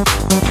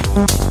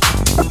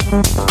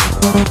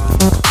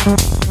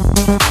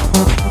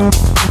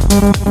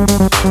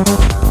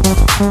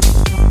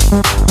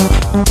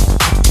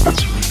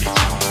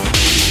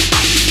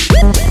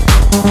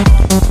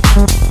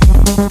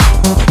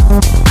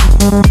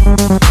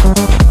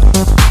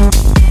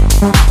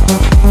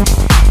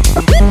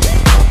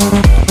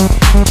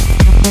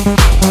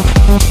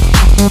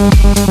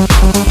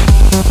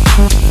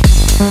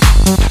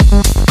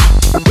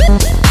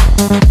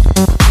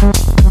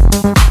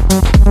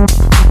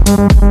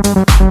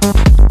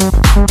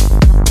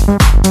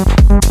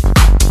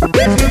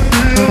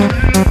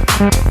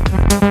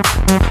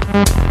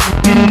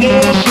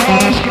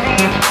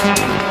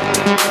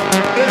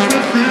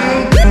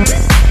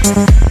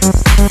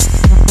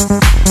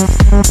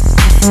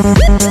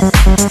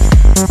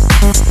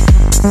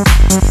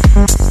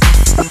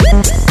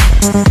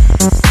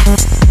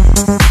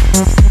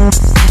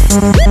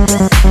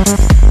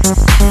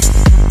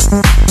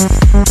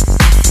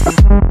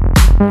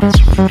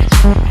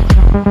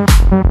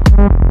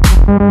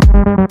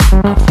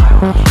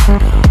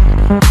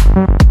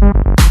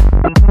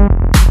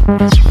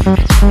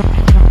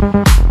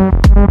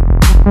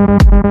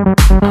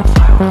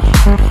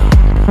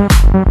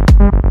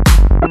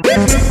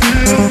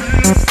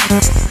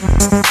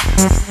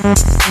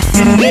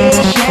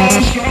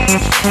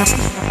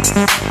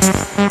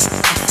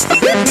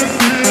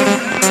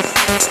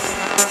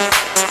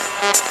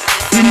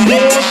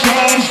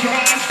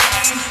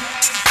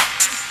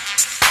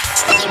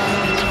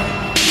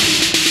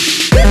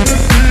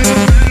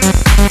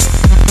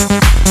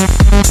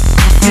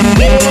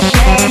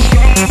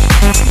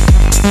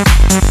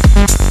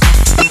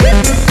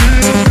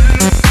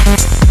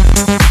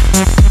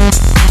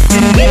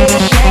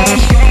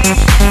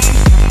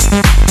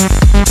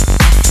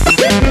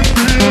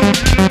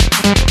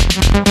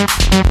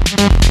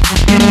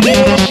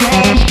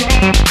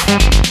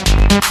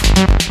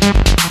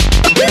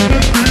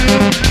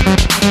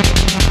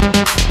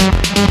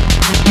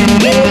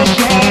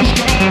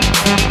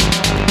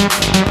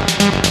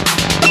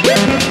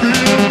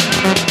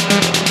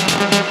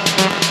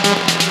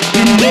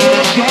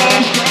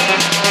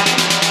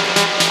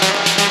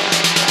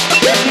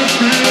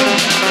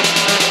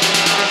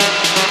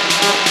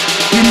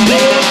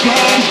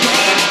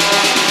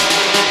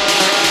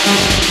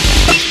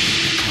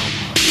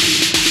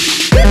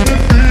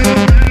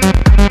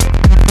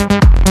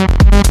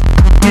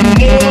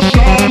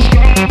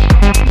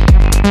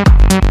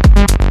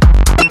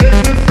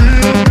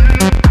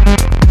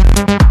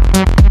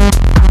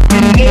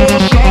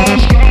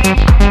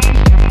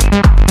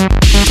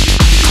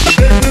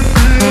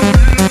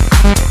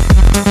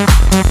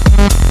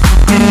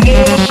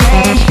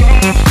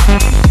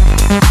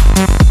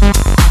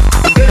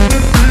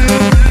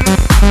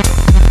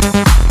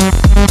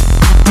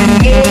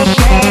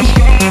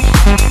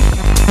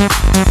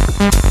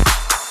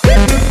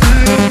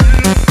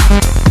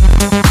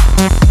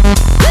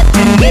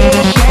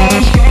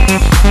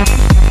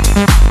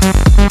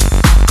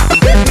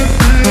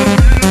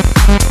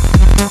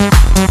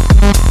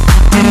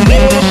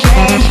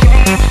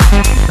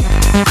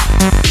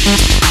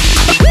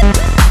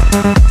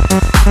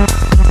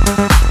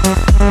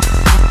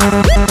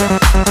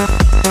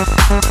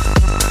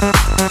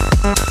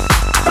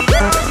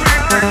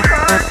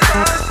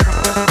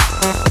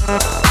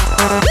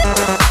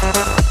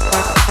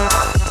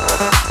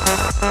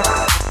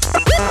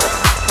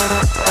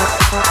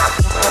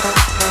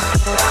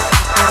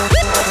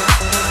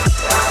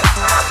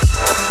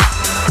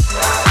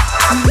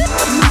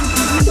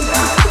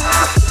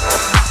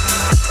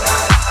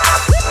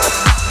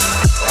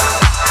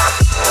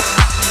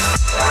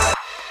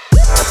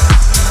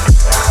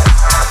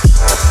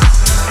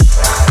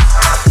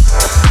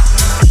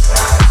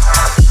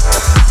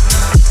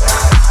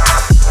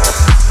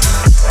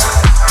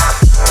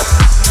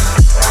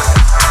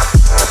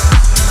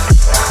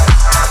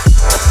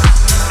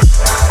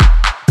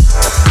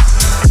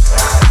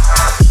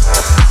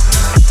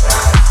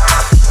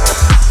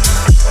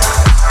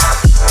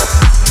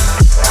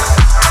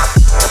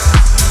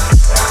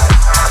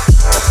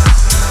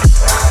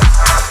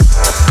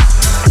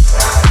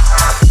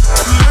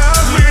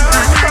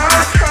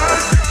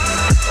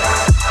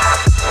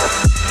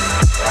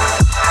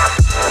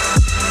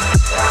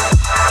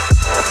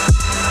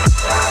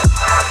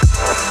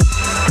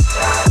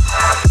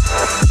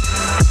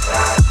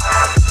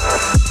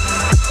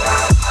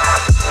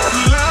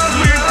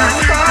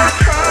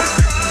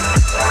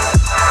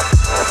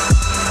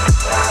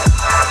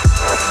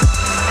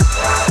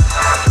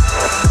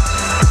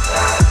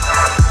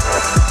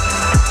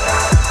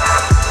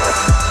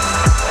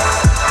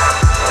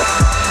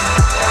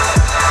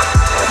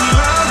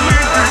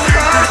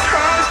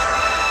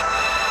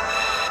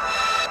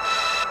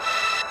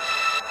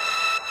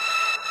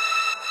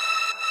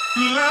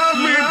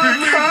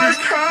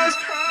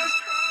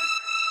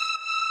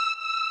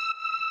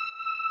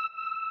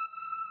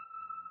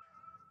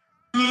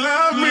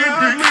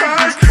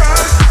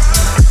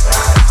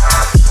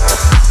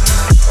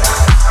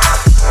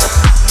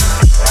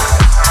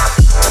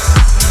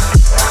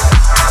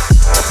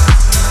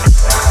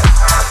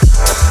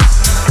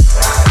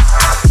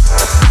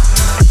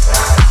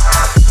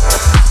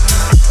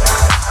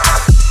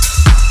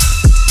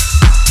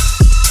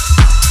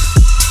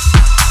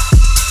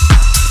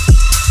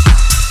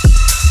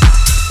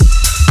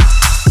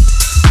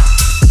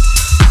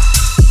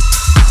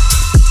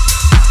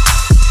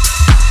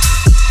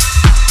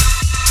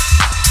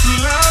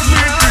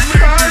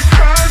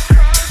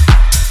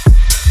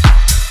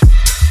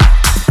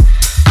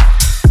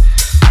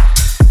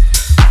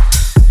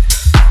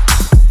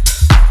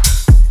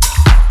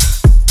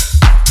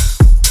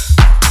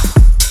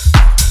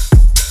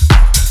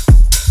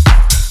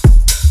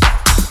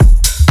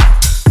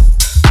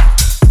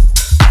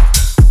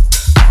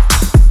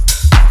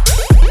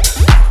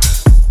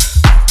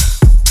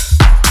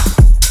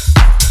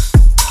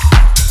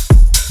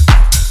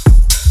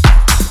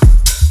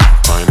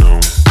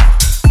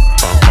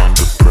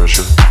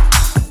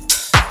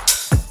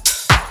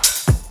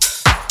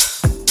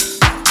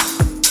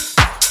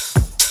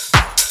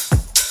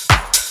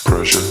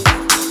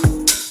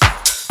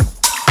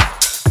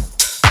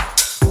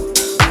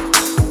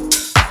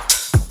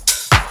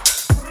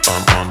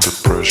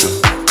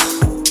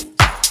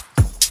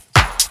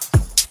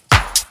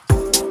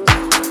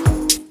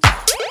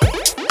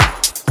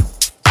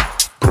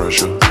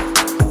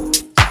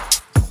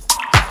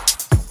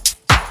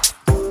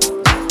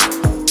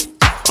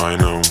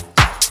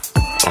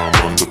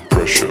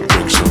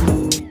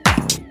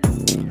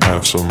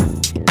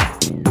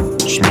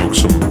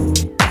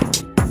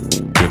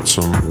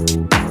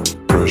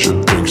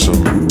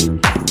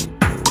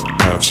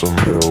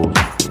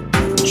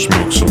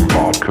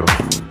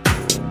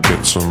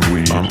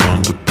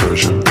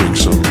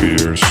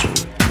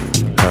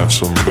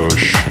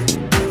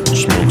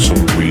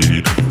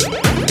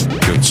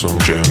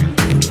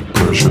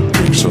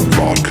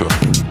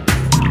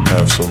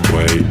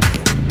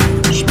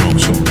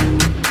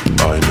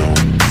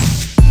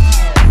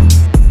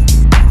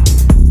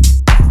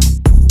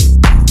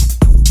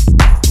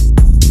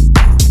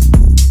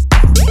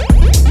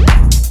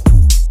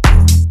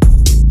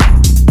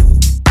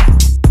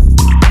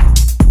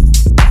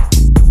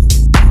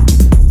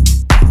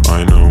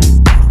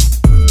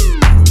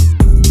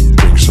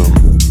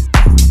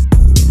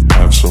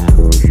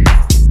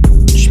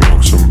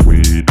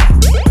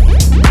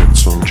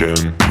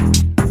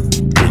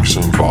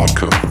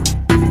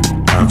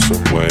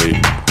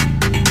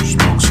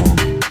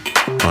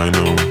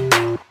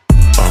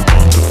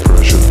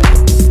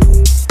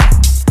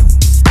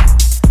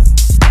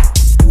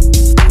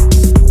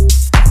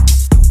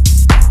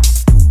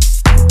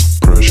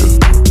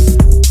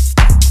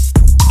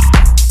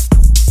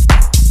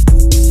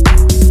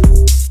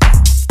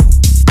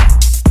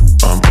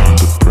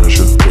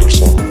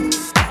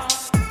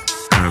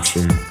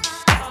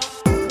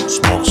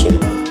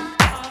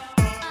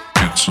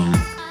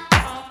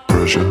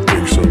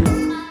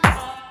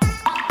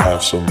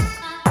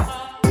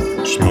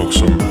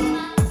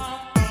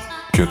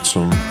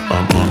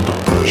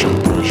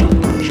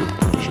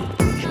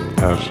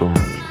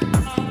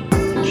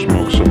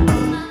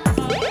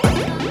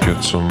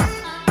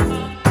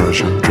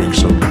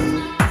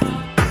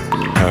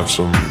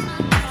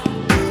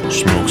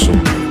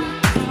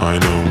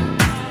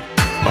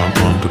 I'm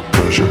under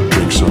pressure.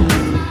 Drink some,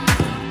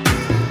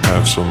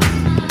 have some,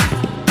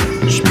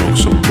 smoke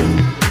some,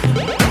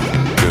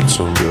 get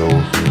some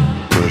girls.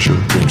 Pressure,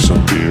 drink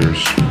some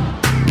beers,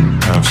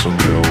 have some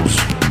girls,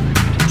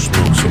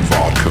 smoke some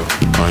vodka.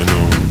 I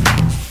know.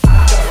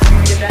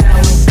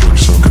 Drink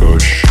some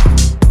kush,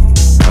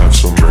 have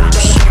some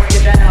drinks,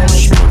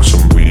 smoke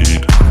some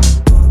weed.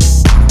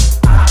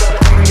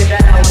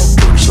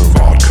 Drink some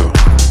vodka,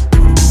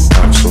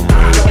 have some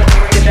weed,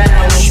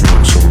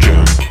 smoke some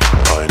gin.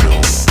 I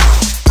know.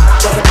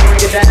 I'm under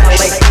pressure.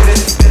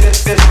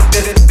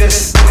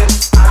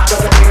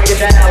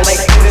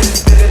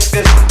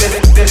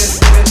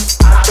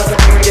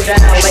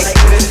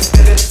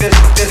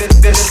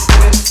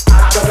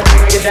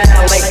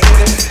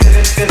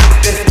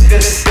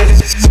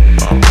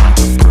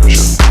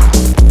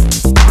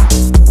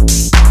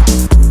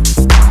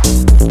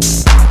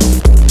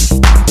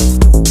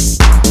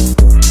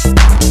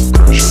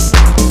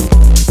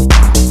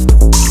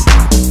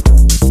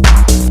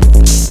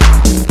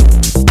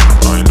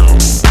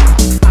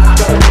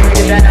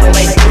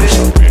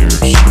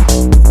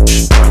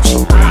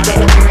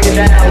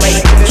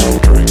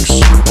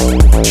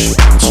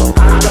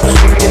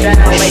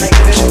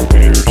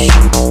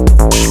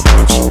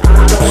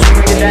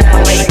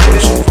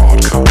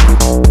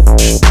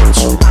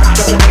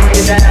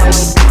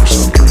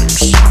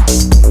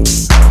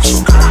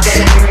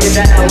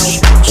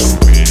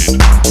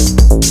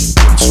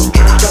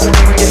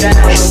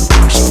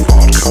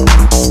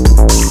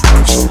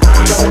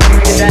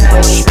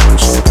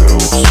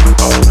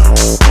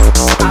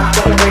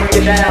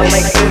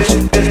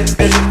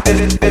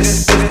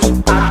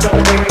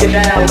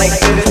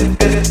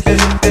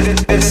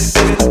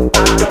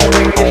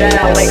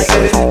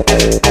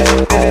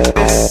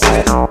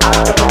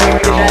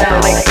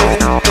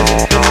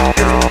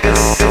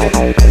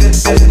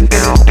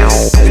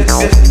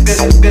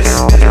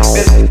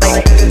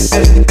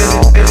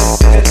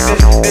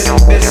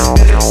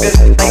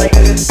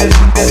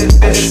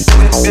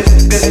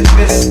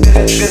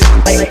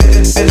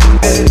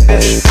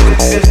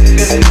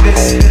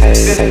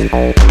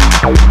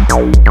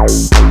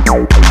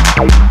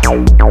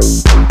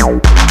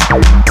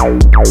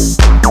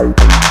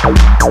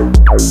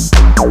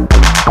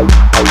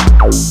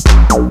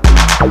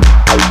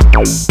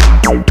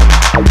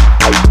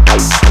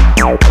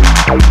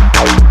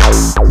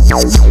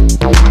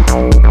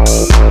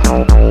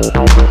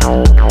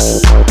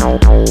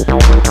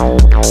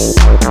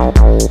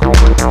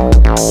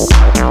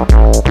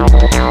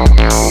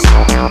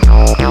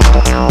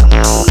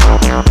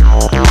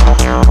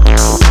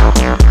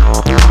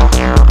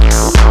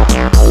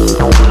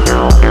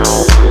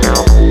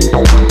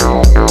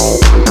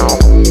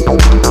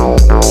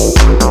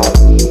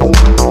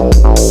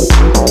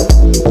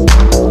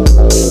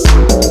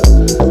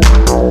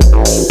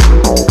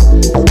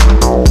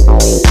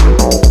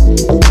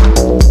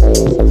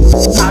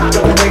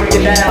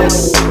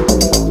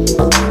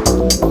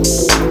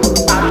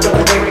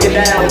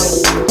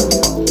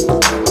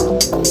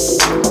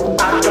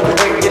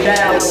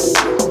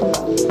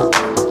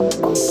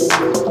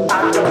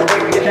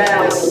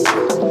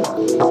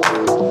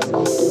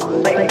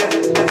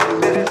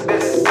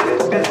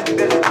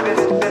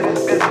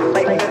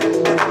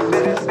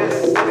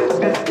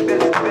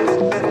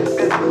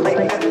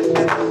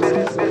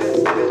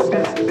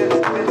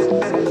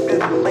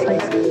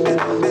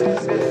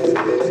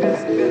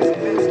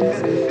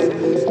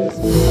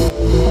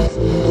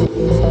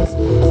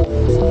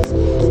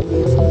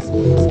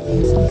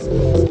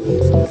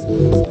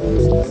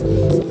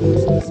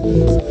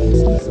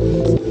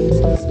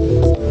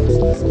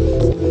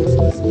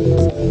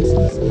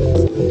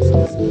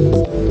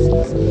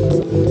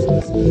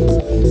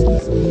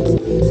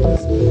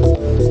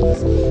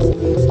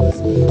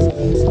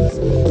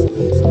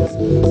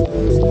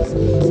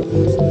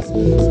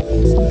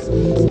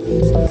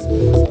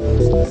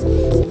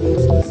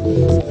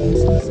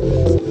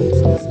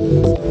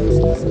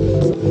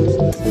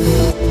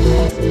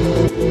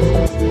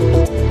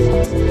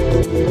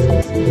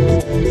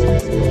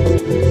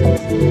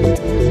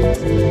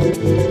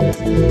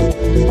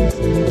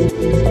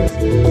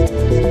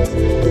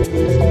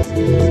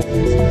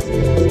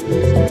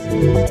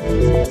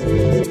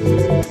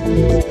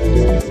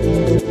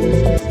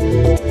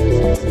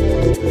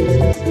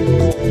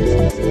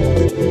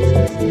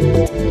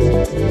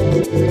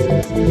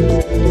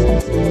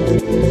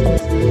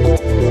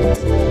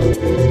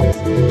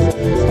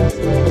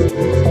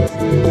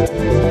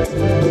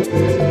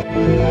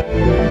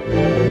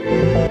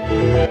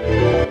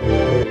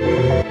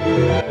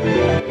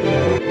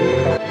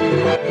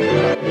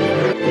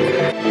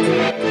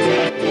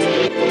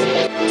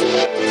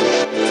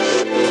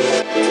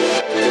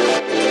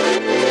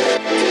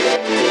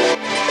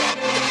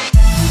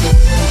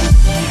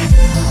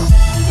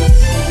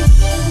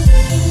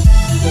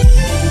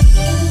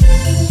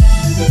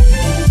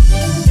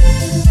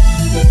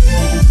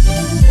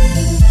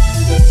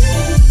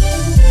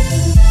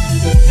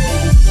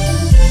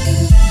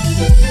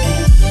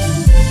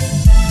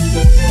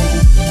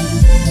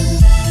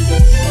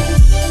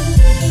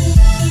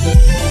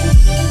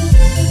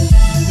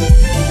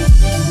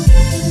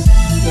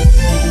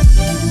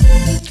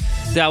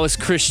 That was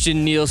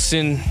Christian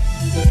Nielsen,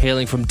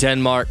 hailing from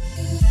Denmark.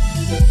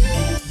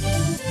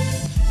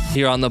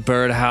 Here on the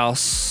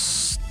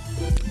Birdhouse.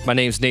 My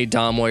name's Nate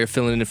Donmoyer,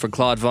 filling in for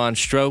Claude Von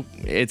Stroke.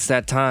 It's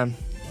that time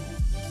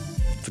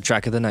for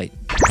Track of the Night.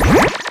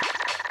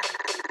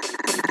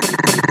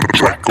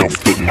 Track of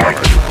the night.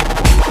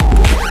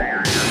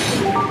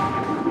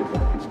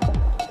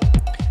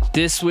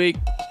 This week,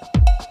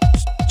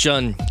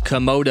 Jun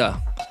Komoda.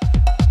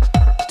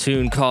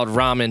 Tune called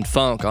Ramen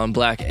Funk on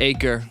Black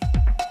Acre.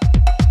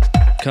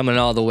 Coming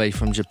all the way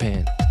from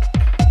Japan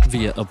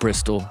via a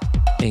Bristol,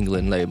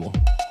 England label.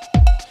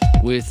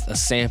 With a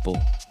sample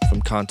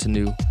from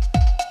Cotonou,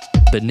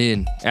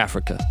 Benin,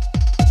 Africa.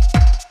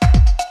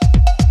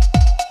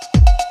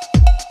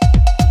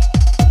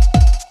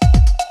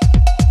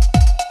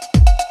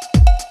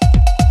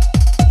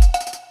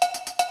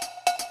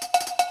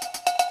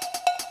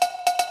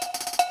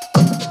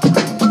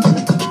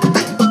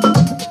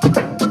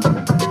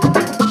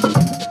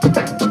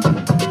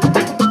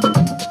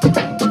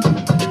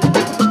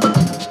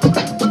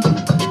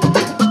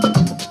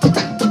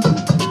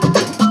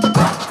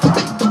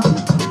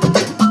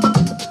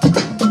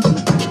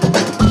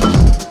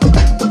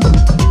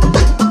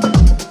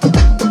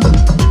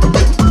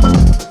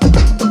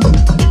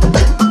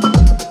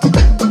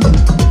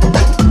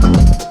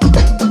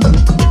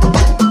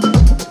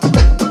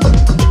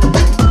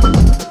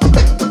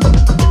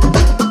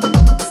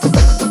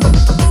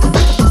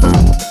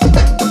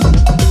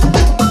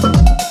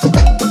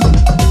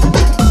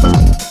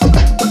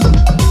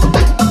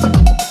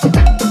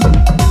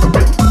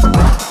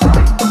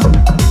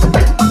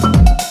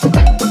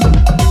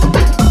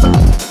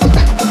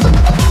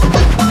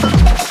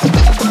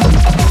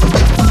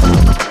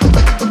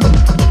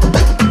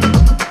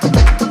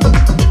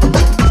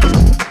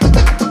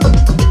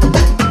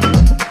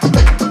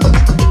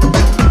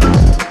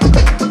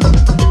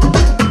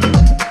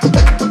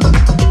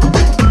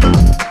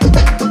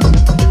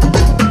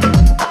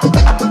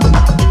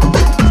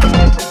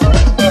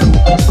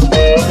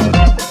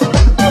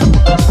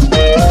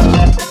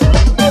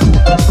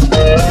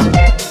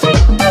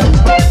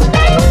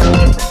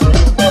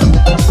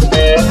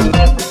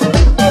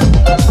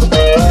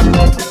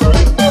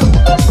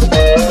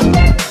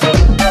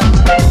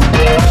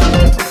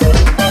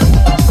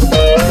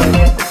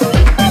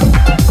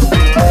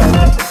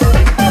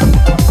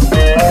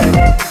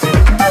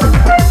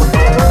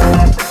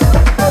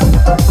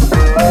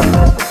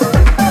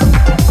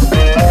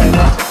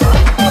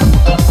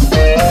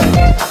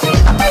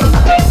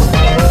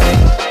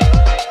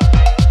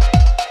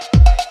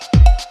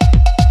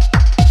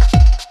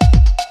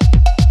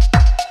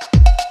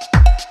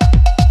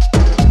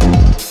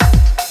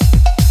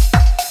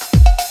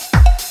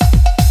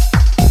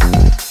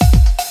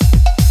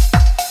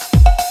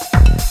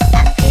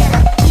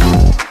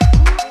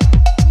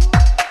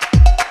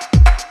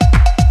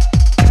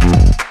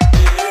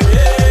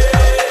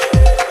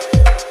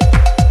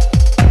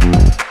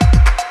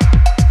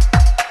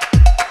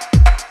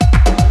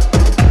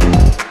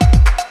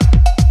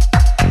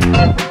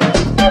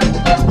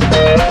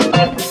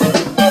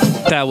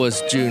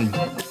 Was Jun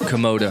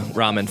Komoda,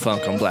 Ramen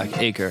Funk on Black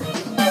Acre.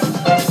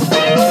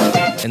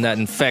 And that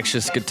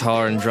infectious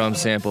guitar and drum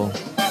sample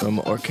from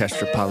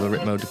Orchestra Palo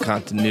Ritmo de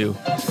Cotonou.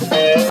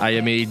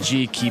 Ayame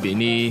G.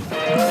 Kibini.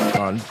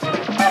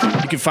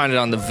 You can find it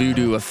on the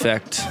Voodoo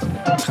Effect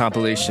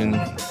compilation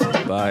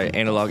by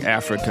Analog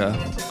Africa.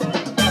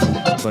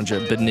 A bunch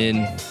of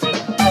Benin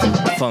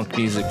funk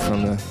music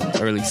from the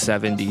early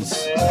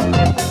 70s.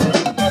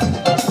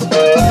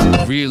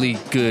 Really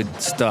good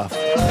stuff.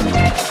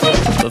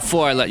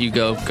 Before I let you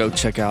go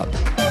check out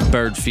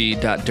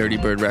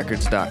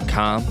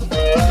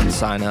birdfeed.dirtybirdrecords.com.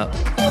 Sign up.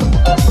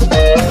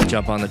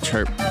 Jump on the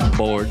chirp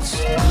boards.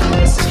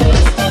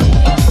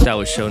 That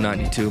was show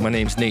 92. My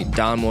name's Nate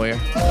Donmoyer.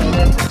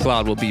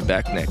 Claude will be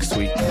back next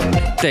week.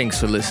 Thanks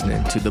for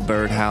listening to The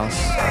Birdhouse.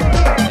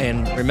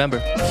 And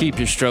remember, keep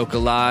your stroke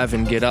alive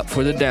and get up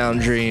for the down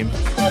dream.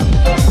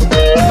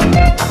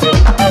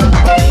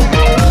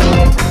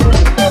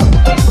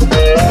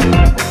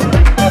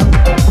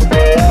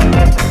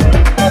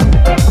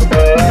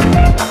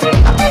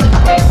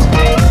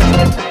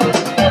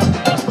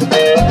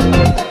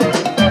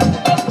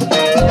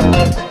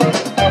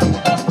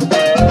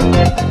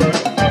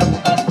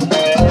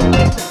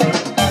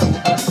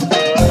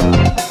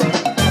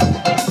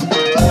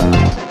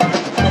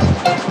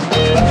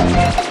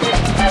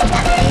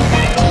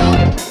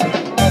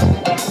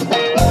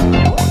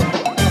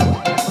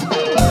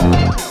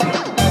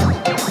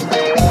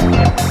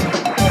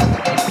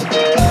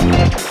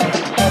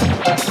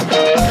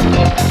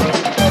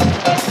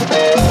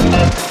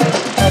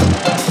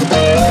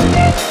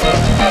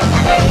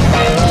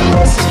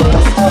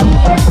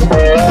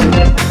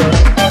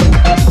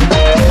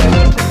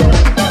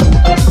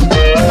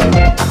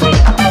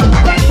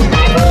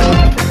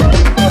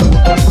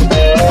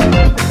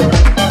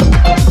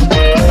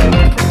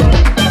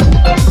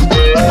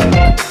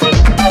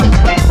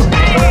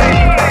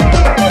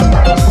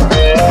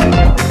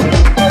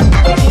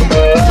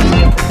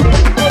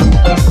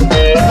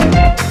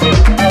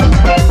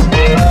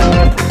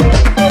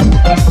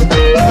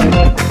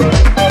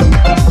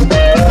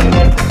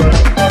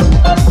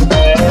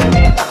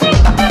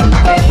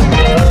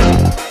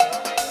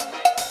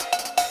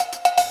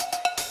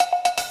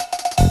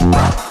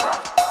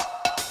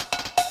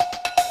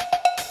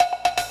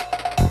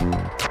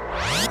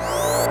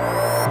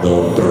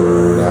 The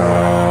Birdhouse.